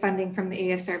receiving the funding from the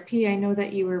ASRP. I know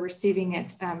that you were receiving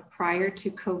it prior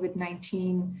to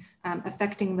COVID-19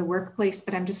 affecting the workplace,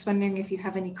 but I'm just wondering if you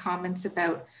have any comments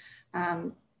about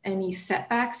any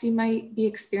setbacks you might be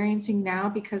experiencing now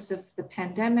because of the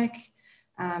pandemic.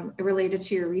 Related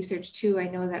to your research too, I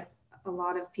know that a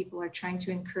lot of people are trying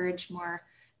to encourage more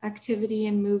activity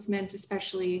and movement,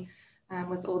 especially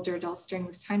with older adults during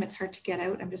this time. It's hard to get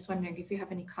out. I'm just wondering if you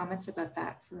have any comments about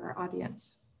that for our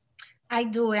audience. I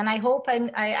do, and I hope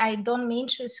I don't mean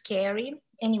to scare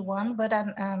anyone, but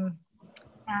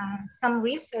some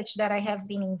research that I have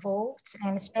been involved,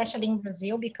 and especially in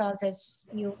Brazil, because as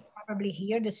you probably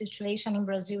hear, the situation in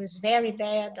Brazil is very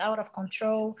bad, out of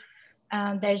control.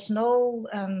 There's no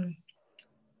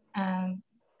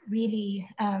really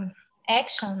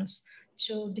actions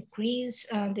to decrease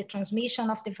the transmission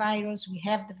of the virus. We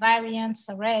have the variants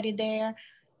already there,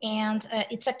 and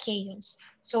it's a chaos.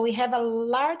 So we have a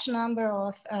large number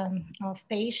of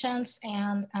patients,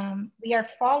 and we are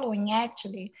following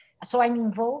actually. So I'm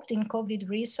involved in COVID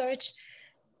research,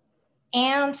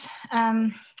 and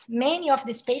many of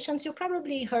these patients, you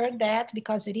probably heard that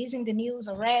because it is in the news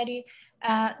already,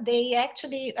 they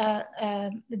actually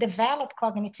develop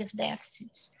cognitive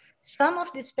deficits. Some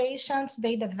of these patients,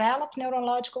 they develop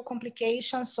neurological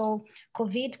complications, so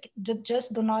COVID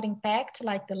just do not impact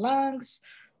like the lungs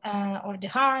or the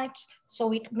heart,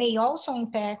 so it may also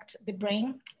impact the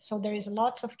brain. So there is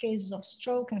lots of cases of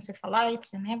stroke,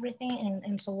 encephalitis and everything,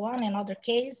 and so on, and other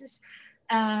cases.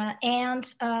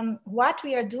 What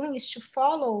we are doing is to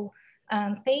follow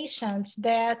patients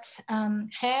that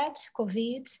had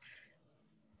COVID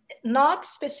not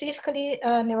specifically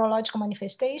neurological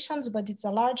manifestations, but it's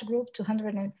a large group,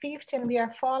 250, and we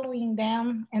are following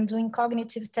them and doing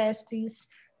cognitive tests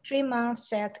 3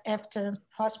 months after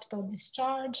hospital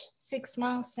discharge, 6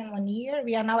 months and 1 year.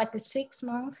 We are now at the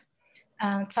 6-month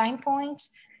time point,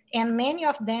 and many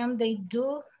of them, they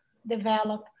do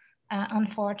develop,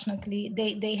 unfortunately,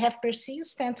 they have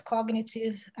persistent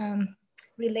cognitive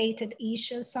related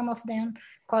issues, some of them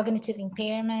cognitive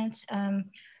impairment.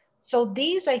 So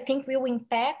these, I think, will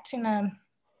impact in a,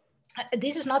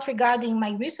 this is not regarding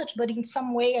my research, but in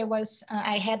some way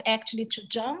I had actually to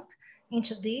jump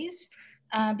into this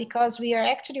because we are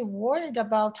actually worried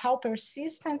about how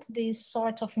persistent this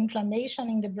sort of inflammation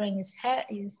in the brain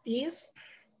is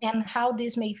and how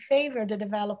this may favor the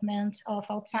development of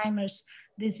Alzheimer's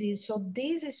disease. So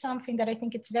this is something that I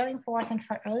think it's very important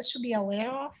for us to be aware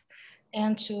of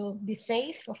and to be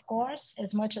safe, of course,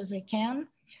 as much as we can.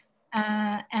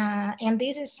 And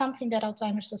this is something that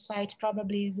Alzheimer Society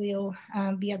probably will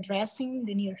be addressing in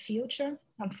the near future,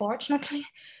 unfortunately.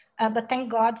 But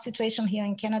thank God, the situation here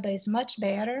in Canada is much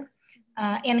better.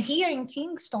 And here in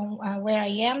Kingston, where I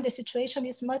am, the situation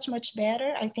is much, much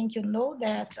better. I think you know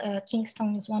that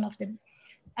Kingston is one of the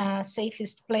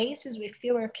safest places with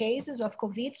fewer cases of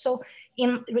COVID. So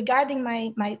regarding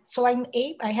I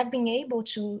have been able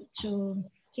to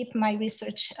keep my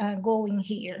research going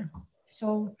here.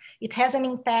 So it has an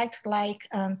impact like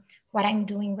what I'm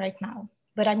doing right now.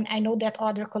 But I know that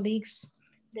other colleagues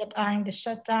that are in the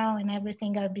shutdown and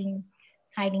everything are being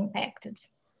highly impacted.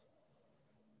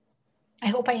 I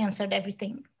hope I answered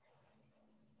everything.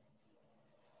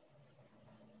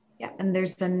 Yeah, and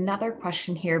there's another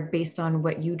question here based on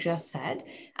what you just said,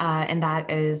 and that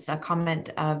is a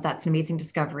comment of that's an amazing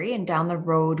discovery. And down the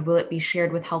road, will it be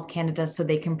shared with Health Canada so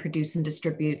they can produce and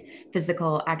distribute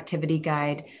physical activity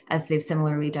guide as they've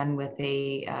similarly done with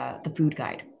the food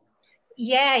guide?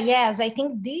 Yeah, yes, I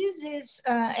think this is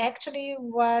actually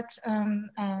what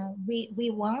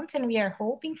we want and we are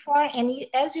hoping for. And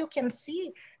as you can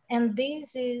see, and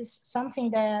this is something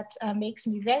that makes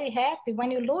me very happy.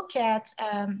 When you look at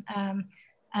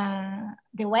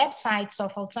the websites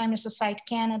of Alzheimer Society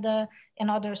Canada and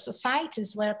other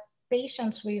societies where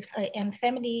patients with and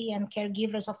family and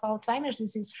caregivers of Alzheimer's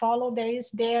disease follow, there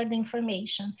is the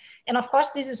information. And of course,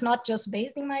 this is not just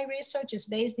based in my research, it's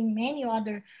based in many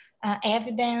other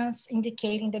evidence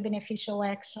indicating the beneficial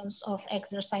actions of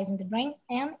exercise in the brain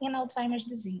and in Alzheimer's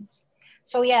disease.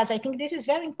 So yes, I think this is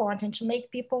very important to make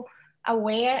people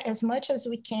aware as much as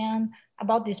we can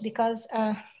about this because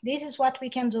this is what we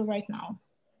can do right now.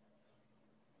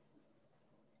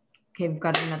 Okay, we've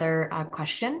got another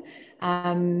question.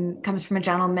 Comes from a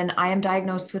gentleman. I am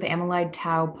diagnosed with amyloid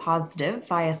tau positive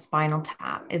via spinal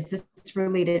tap. Is this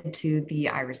related to the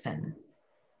irisin?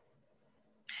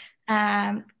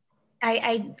 I'm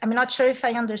not sure if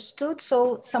I understood.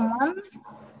 So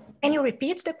can you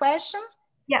repeat the question?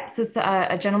 Yeah, so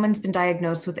a gentleman's been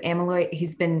diagnosed with amyloid.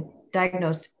 He's been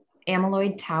diagnosed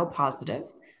amyloid tau positive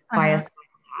via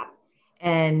spinal tap,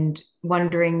 and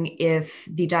wondering if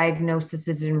the diagnosis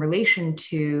is in relation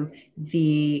to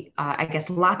the, I guess,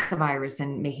 lack of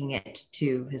irisin making it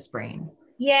to his brain.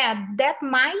 Yeah, that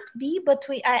might be, but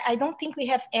I don't think we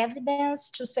have evidence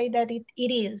to say that it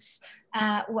is.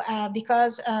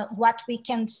 Because what we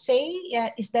can say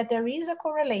is that there is a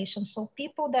correlation. So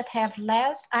people that have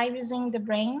less irisin in the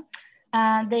brain,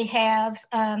 they have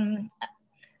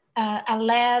a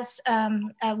less,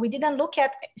 we didn't look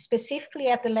at specifically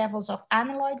at the levels of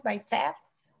amyloid by TAP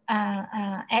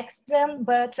exam,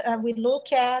 but we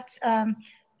look at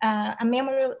a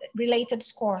memory-related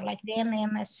score like the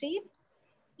MMSE.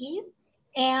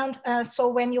 And so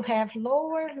when you have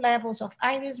lower levels of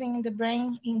irisin in the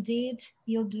brain, indeed,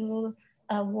 you do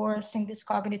worse in this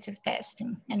cognitive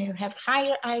testing. And you have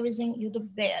higher irisin, you do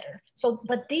better. So,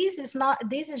 but this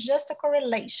is just a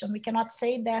correlation. We cannot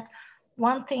say that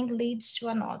one thing leads to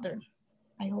another.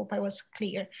 I hope I was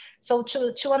clear. So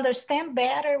to understand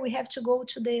better, we have to go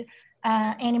to the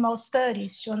animal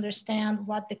studies to understand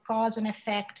what the cause and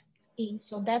effect is.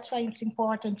 So that's why it's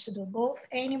important to do both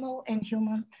animal and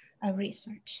human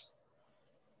research.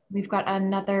 We've got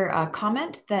another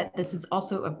comment that this is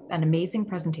also an amazing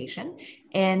presentation.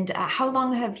 And how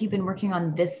long have you been working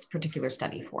on this particular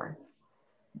study for?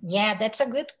 Yeah, that's a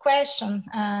good question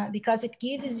because it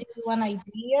gives you an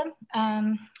idea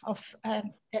of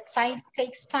that science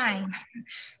takes time,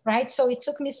 right? So it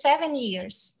took me 7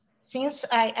 years since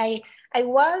I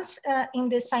was in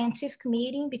the scientific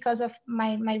meeting because of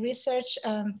my research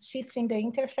sits in the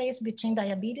interface between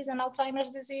diabetes and Alzheimer's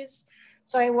disease.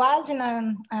 So I was in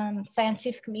a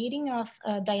scientific meeting of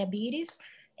diabetes,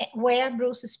 where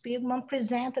Bruce Spielman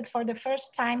presented for the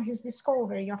first time his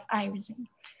discovery of irisin.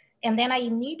 And then I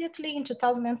immediately, in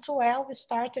 2012,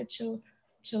 started to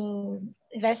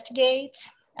investigate.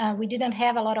 We didn't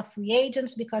have a lot of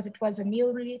reagents because it was a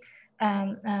newly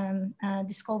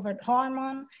discovered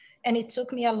hormone, and it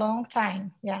took me a long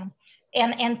time, yeah.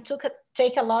 And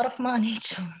take a lot of money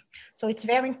too. So it's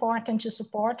very important to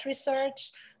support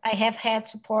research. I have had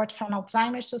support from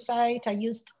Alzheimer Society. I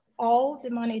used all the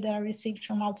money that I received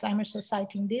from Alzheimer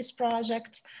Society in this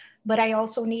project, but I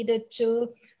also needed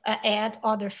to add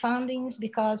other fundings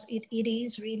because it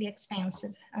is really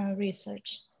expensive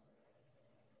research.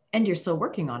 And you're still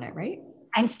working on it, right?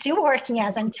 I'm still working,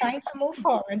 as I'm trying to move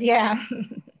forward, yeah.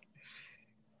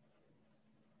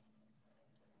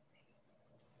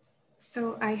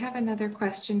 So I have another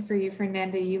question for you,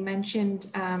 Fernanda. You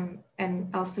mentioned, and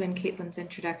also in Caitlin's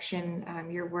introduction,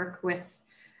 your work with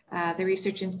the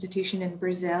research institution in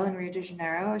Brazil, in Rio de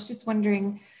Janeiro. I was just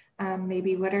wondering,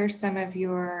 maybe what are some of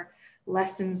your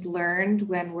lessons learned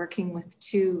when working with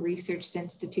two research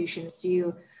institutions? Do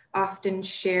you often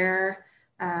share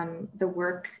the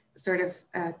work sort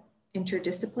of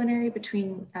interdisciplinary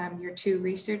between your two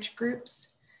research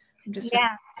groups?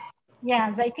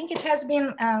 Yes, I think it has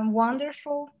been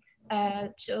wonderful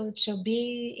to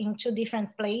be in two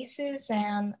different places,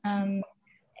 and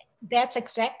that's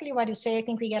exactly what you say. I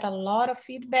think we get a lot of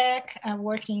feedback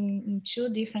working in two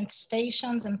different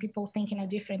stations and people think in a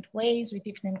different ways with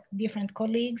different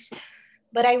colleagues,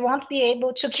 but I won't be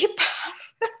able to keep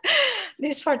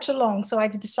this for too long, so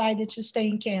I've decided to stay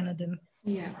in Canada.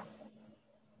 Yeah.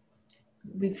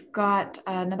 We've got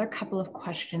another couple of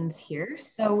questions here.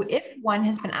 So if one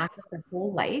has been active their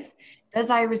whole life, does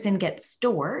irisin get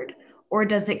stored or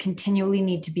does it continually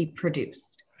need to be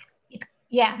produced?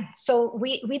 Yeah, so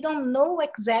we don't know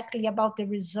exactly about the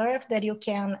reserve that you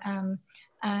can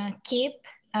keep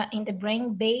in the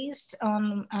brain based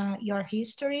on your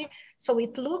history. So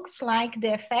it looks like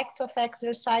the effect of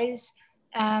exercise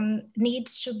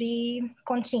needs to be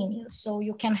continuous. So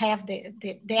you can have the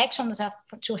actions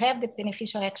to have the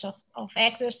beneficial action of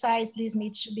exercise, this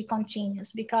needs to be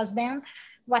continuous, because then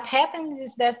what happens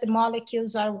is that the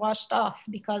molecules are washed off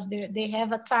because they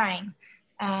have a time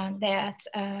that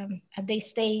they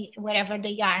stay wherever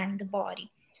they are in the body.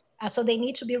 So they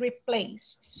need to be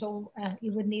replaced. So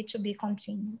it would need to be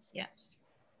continuous, yes.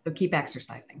 So keep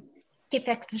exercising. Keep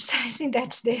exercising,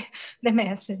 that's the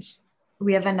message.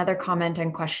 We have another comment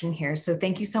and question here. So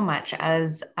thank you so much.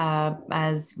 As her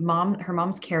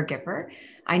mom's caregiver,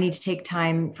 I need to take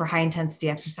time for high intensity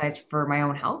exercise for my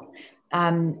own health.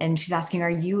 And she's asking,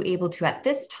 are you able to, at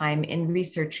this time in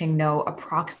researching, know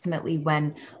approximately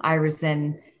when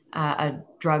irisin, a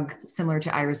drug similar to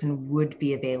irisin, would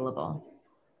be available?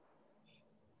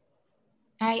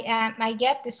 I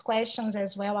get these questions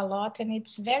as well a lot, and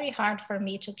it's very hard for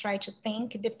me to try to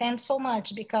think. It depends so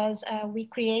much because we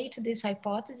create these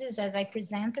hypotheses as I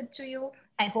presented to you.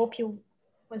 I hope you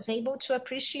was able to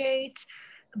appreciate,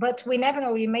 but we never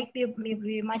know, we might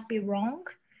be wrong.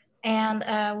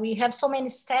 And we have so many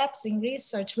steps in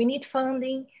research. We need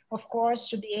funding, of course,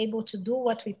 to be able to do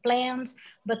what we planned.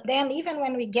 But then even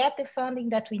when we get the funding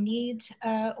that we need,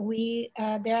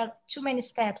 there are too many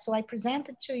steps. So I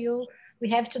presented to you, we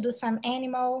have to do some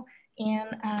animal in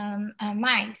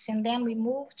mice, and then we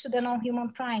move to the non-human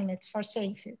primates for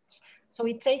safety. So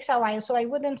it takes a while. So I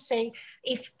wouldn't say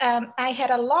if I had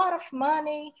a lot of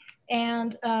money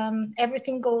and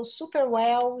everything goes super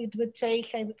well, it would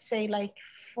take, I would say, like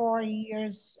 4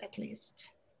 years at least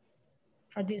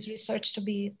for this research to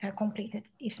be completed,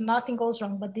 if nothing goes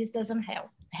wrong, but this doesn't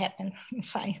happen in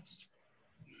science.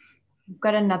 We've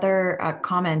got another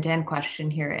comment and question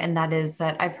here, and that is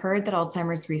that I've heard that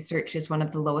Alzheimer's research is one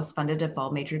of the lowest funded of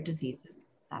all major diseases.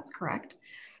 That's correct.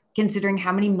 Considering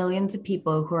how many millions of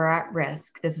people who are at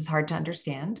risk, this is hard to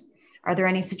understand. Are there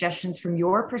any suggestions from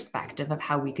your perspective of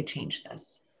how we could change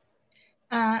this?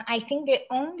 I think the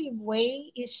only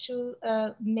way is to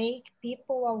make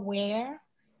people aware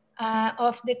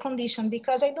of the condition,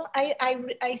 because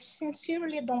I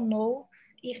sincerely don't know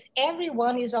if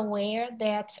everyone is aware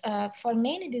that for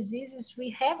many diseases,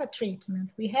 we have a treatment,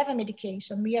 we have a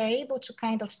medication, we are able to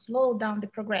kind of slow down the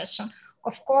progression.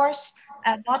 Of course,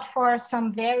 not for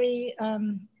some very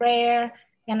rare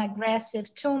and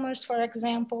aggressive tumors, for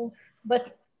example,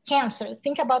 but cancer.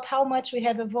 Think about how much we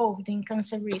have evolved in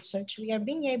cancer research. We are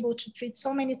being able to treat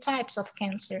so many types of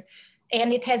cancer.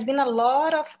 And it has been a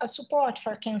lot of support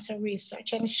for cancer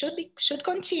research, and it should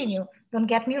continue, don't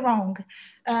get me wrong.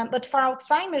 But for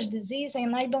Alzheimer's disease,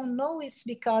 and I don't know it's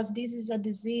because this is a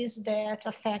disease that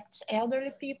affects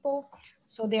elderly people,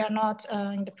 so they are not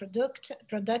in the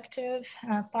productive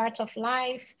part of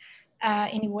life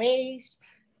anyways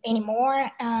anymore.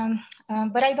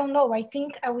 But I don't know, I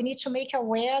think we need to make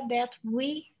aware that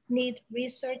we need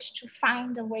research to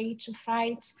find a way to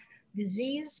fight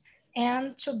disease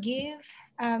and to give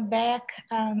back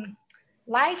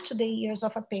life to the ears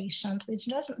of a patient.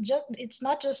 It's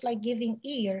not just like giving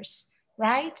ears,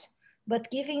 right? But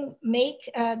make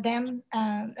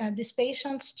these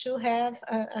patients to have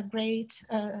a great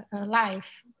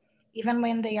life, even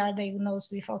when they are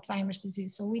diagnosed with Alzheimer's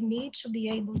disease. So we need to be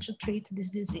able to treat this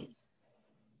disease.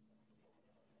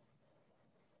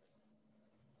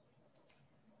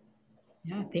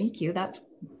 Yeah, thank you. That's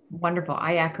wonderful.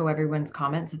 I echo everyone's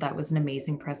comments that was an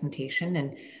amazing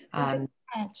presentation. And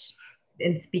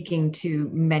in speaking to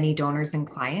many donors and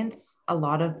clients, a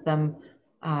lot of them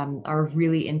are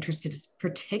really interested,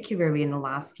 particularly in the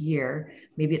last year,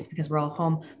 maybe it's because we're all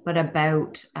home, but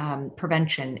about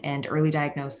prevention and early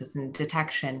diagnosis and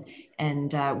detection,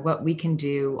 and what we can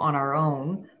do on our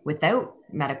own without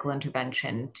medical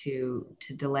intervention to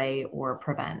delay or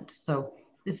prevent. So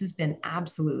this has been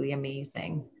absolutely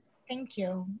amazing. Thank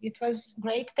you. It was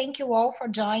great. Thank you all for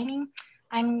joining.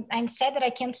 I'm sad that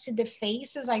I can't see the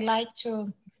faces. I like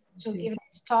to give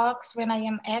these talks when I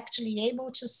am actually able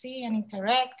to see and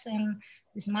interact and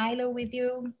smile with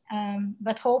you.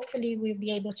 But hopefully we'll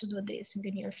be able to do this in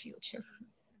the near future.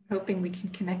 Hoping we can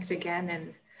connect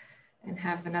again and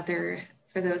have another,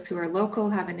 for those who are local,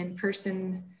 have an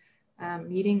in-person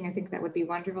meeting. I think that would be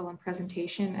wonderful in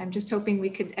presentation. I'm just hoping we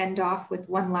could end off with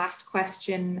one last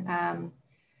question.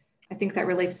 I think that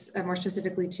relates more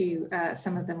specifically to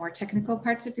some of the more technical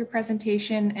parts of your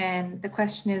presentation. And the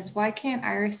question is, why can't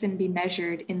irisin be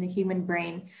measured in the human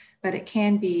brain, but it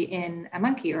can be in a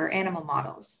monkey or animal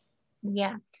models?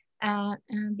 Yeah,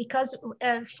 because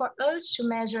for us to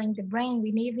measure in the brain,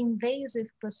 we need invasive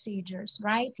procedures,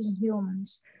 right, in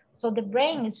humans. So the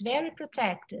brain is very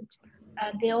protected.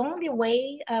 The only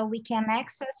way we can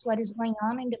access what is going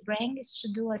on in the brain is to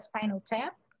do a spinal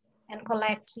tap and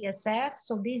collect CSF.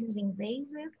 So this is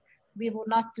invasive. We will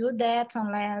not do that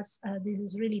unless this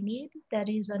is really needed. That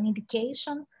is an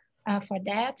indication for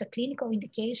that, a clinical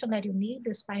indication that you need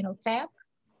the spinal tap.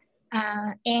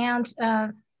 On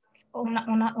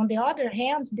the other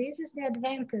hand, this is the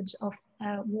advantage of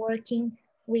working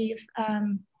with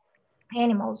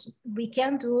animals. We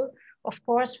can do, of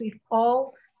course, with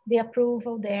all the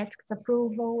approval, the ethics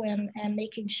approval, and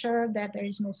making sure that there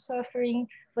is no suffering,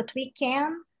 but we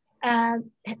can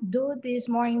do this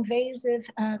more invasive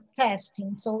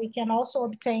testing. So we can also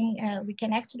obtain, we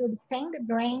can actually obtain the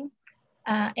brain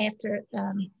after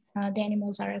the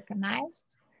animals are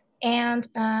euthanized. And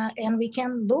we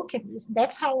can look at this.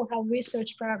 That's how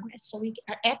research progress. So we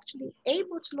are actually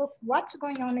able to look what's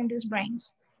going on in these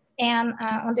brains. And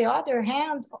on the other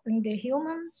hand, in the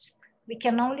humans, we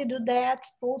can only do that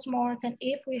post-mortem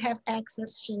if we have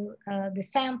access to the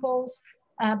samples,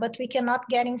 but we cannot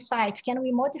get inside. Can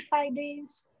we modify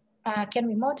this? Can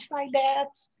we modify that?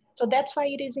 So that's why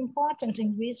it is important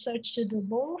in research to do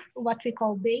both what we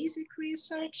call basic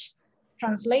research.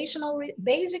 Translational,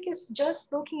 basic is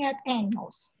just looking at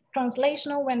animals.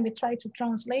 Translational, when we try to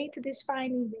translate these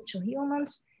findings into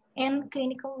humans, and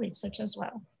clinical research as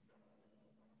well.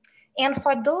 And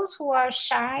for those who are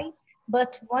shy,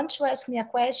 but want to ask me a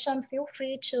question, feel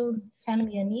free to send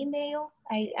me an email.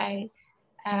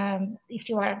 If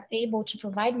you are able to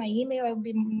provide my email, I will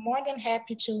be more than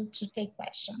happy to take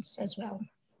questions as well.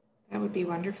 That would be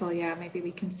wonderful. Yeah, maybe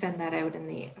we can send that out in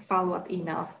the follow-up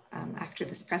email after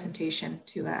this presentation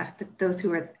to those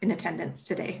who are in attendance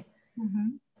today.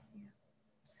 Mm-hmm.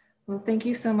 Well, thank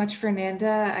you so much,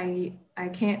 Fernanda. I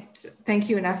can't thank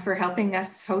you enough for helping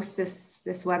us host this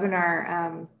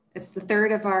webinar. It's the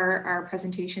third of our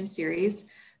presentation series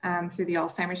through the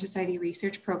Alzheimer Society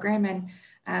Research Program,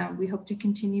 and we hope to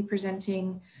continue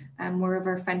presenting more of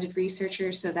our funded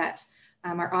researchers so that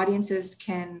our audiences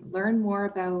can learn more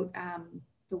about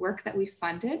the work that we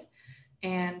funded.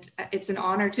 And it's an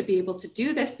honor to be able to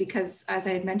do this because, as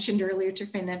I had mentioned earlier to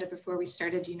Fernanda before we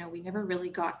started, we never really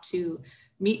got to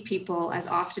meet people as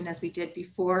often as we did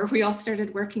before we all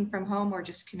started working from home or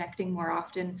just connecting more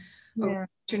often over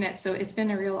the internet. So it's been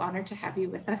a real honor to have you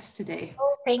with us today.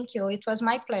 Oh, thank you. It was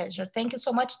my pleasure. Thank you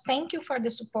so much. Thank you for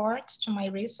the support to my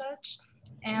research.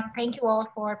 And thank you all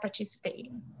for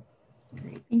participating.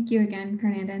 Great. Thank you again,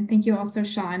 Fernanda. And thank you also,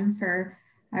 Sean, for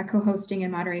co-hosting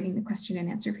and moderating the question and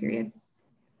answer period.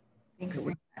 Thanks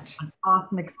very much. An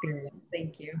awesome experience.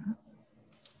 Thank you.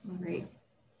 All right.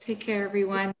 Take care,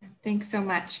 everyone. Thanks so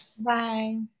much.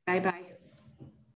 Bye. Bye-bye.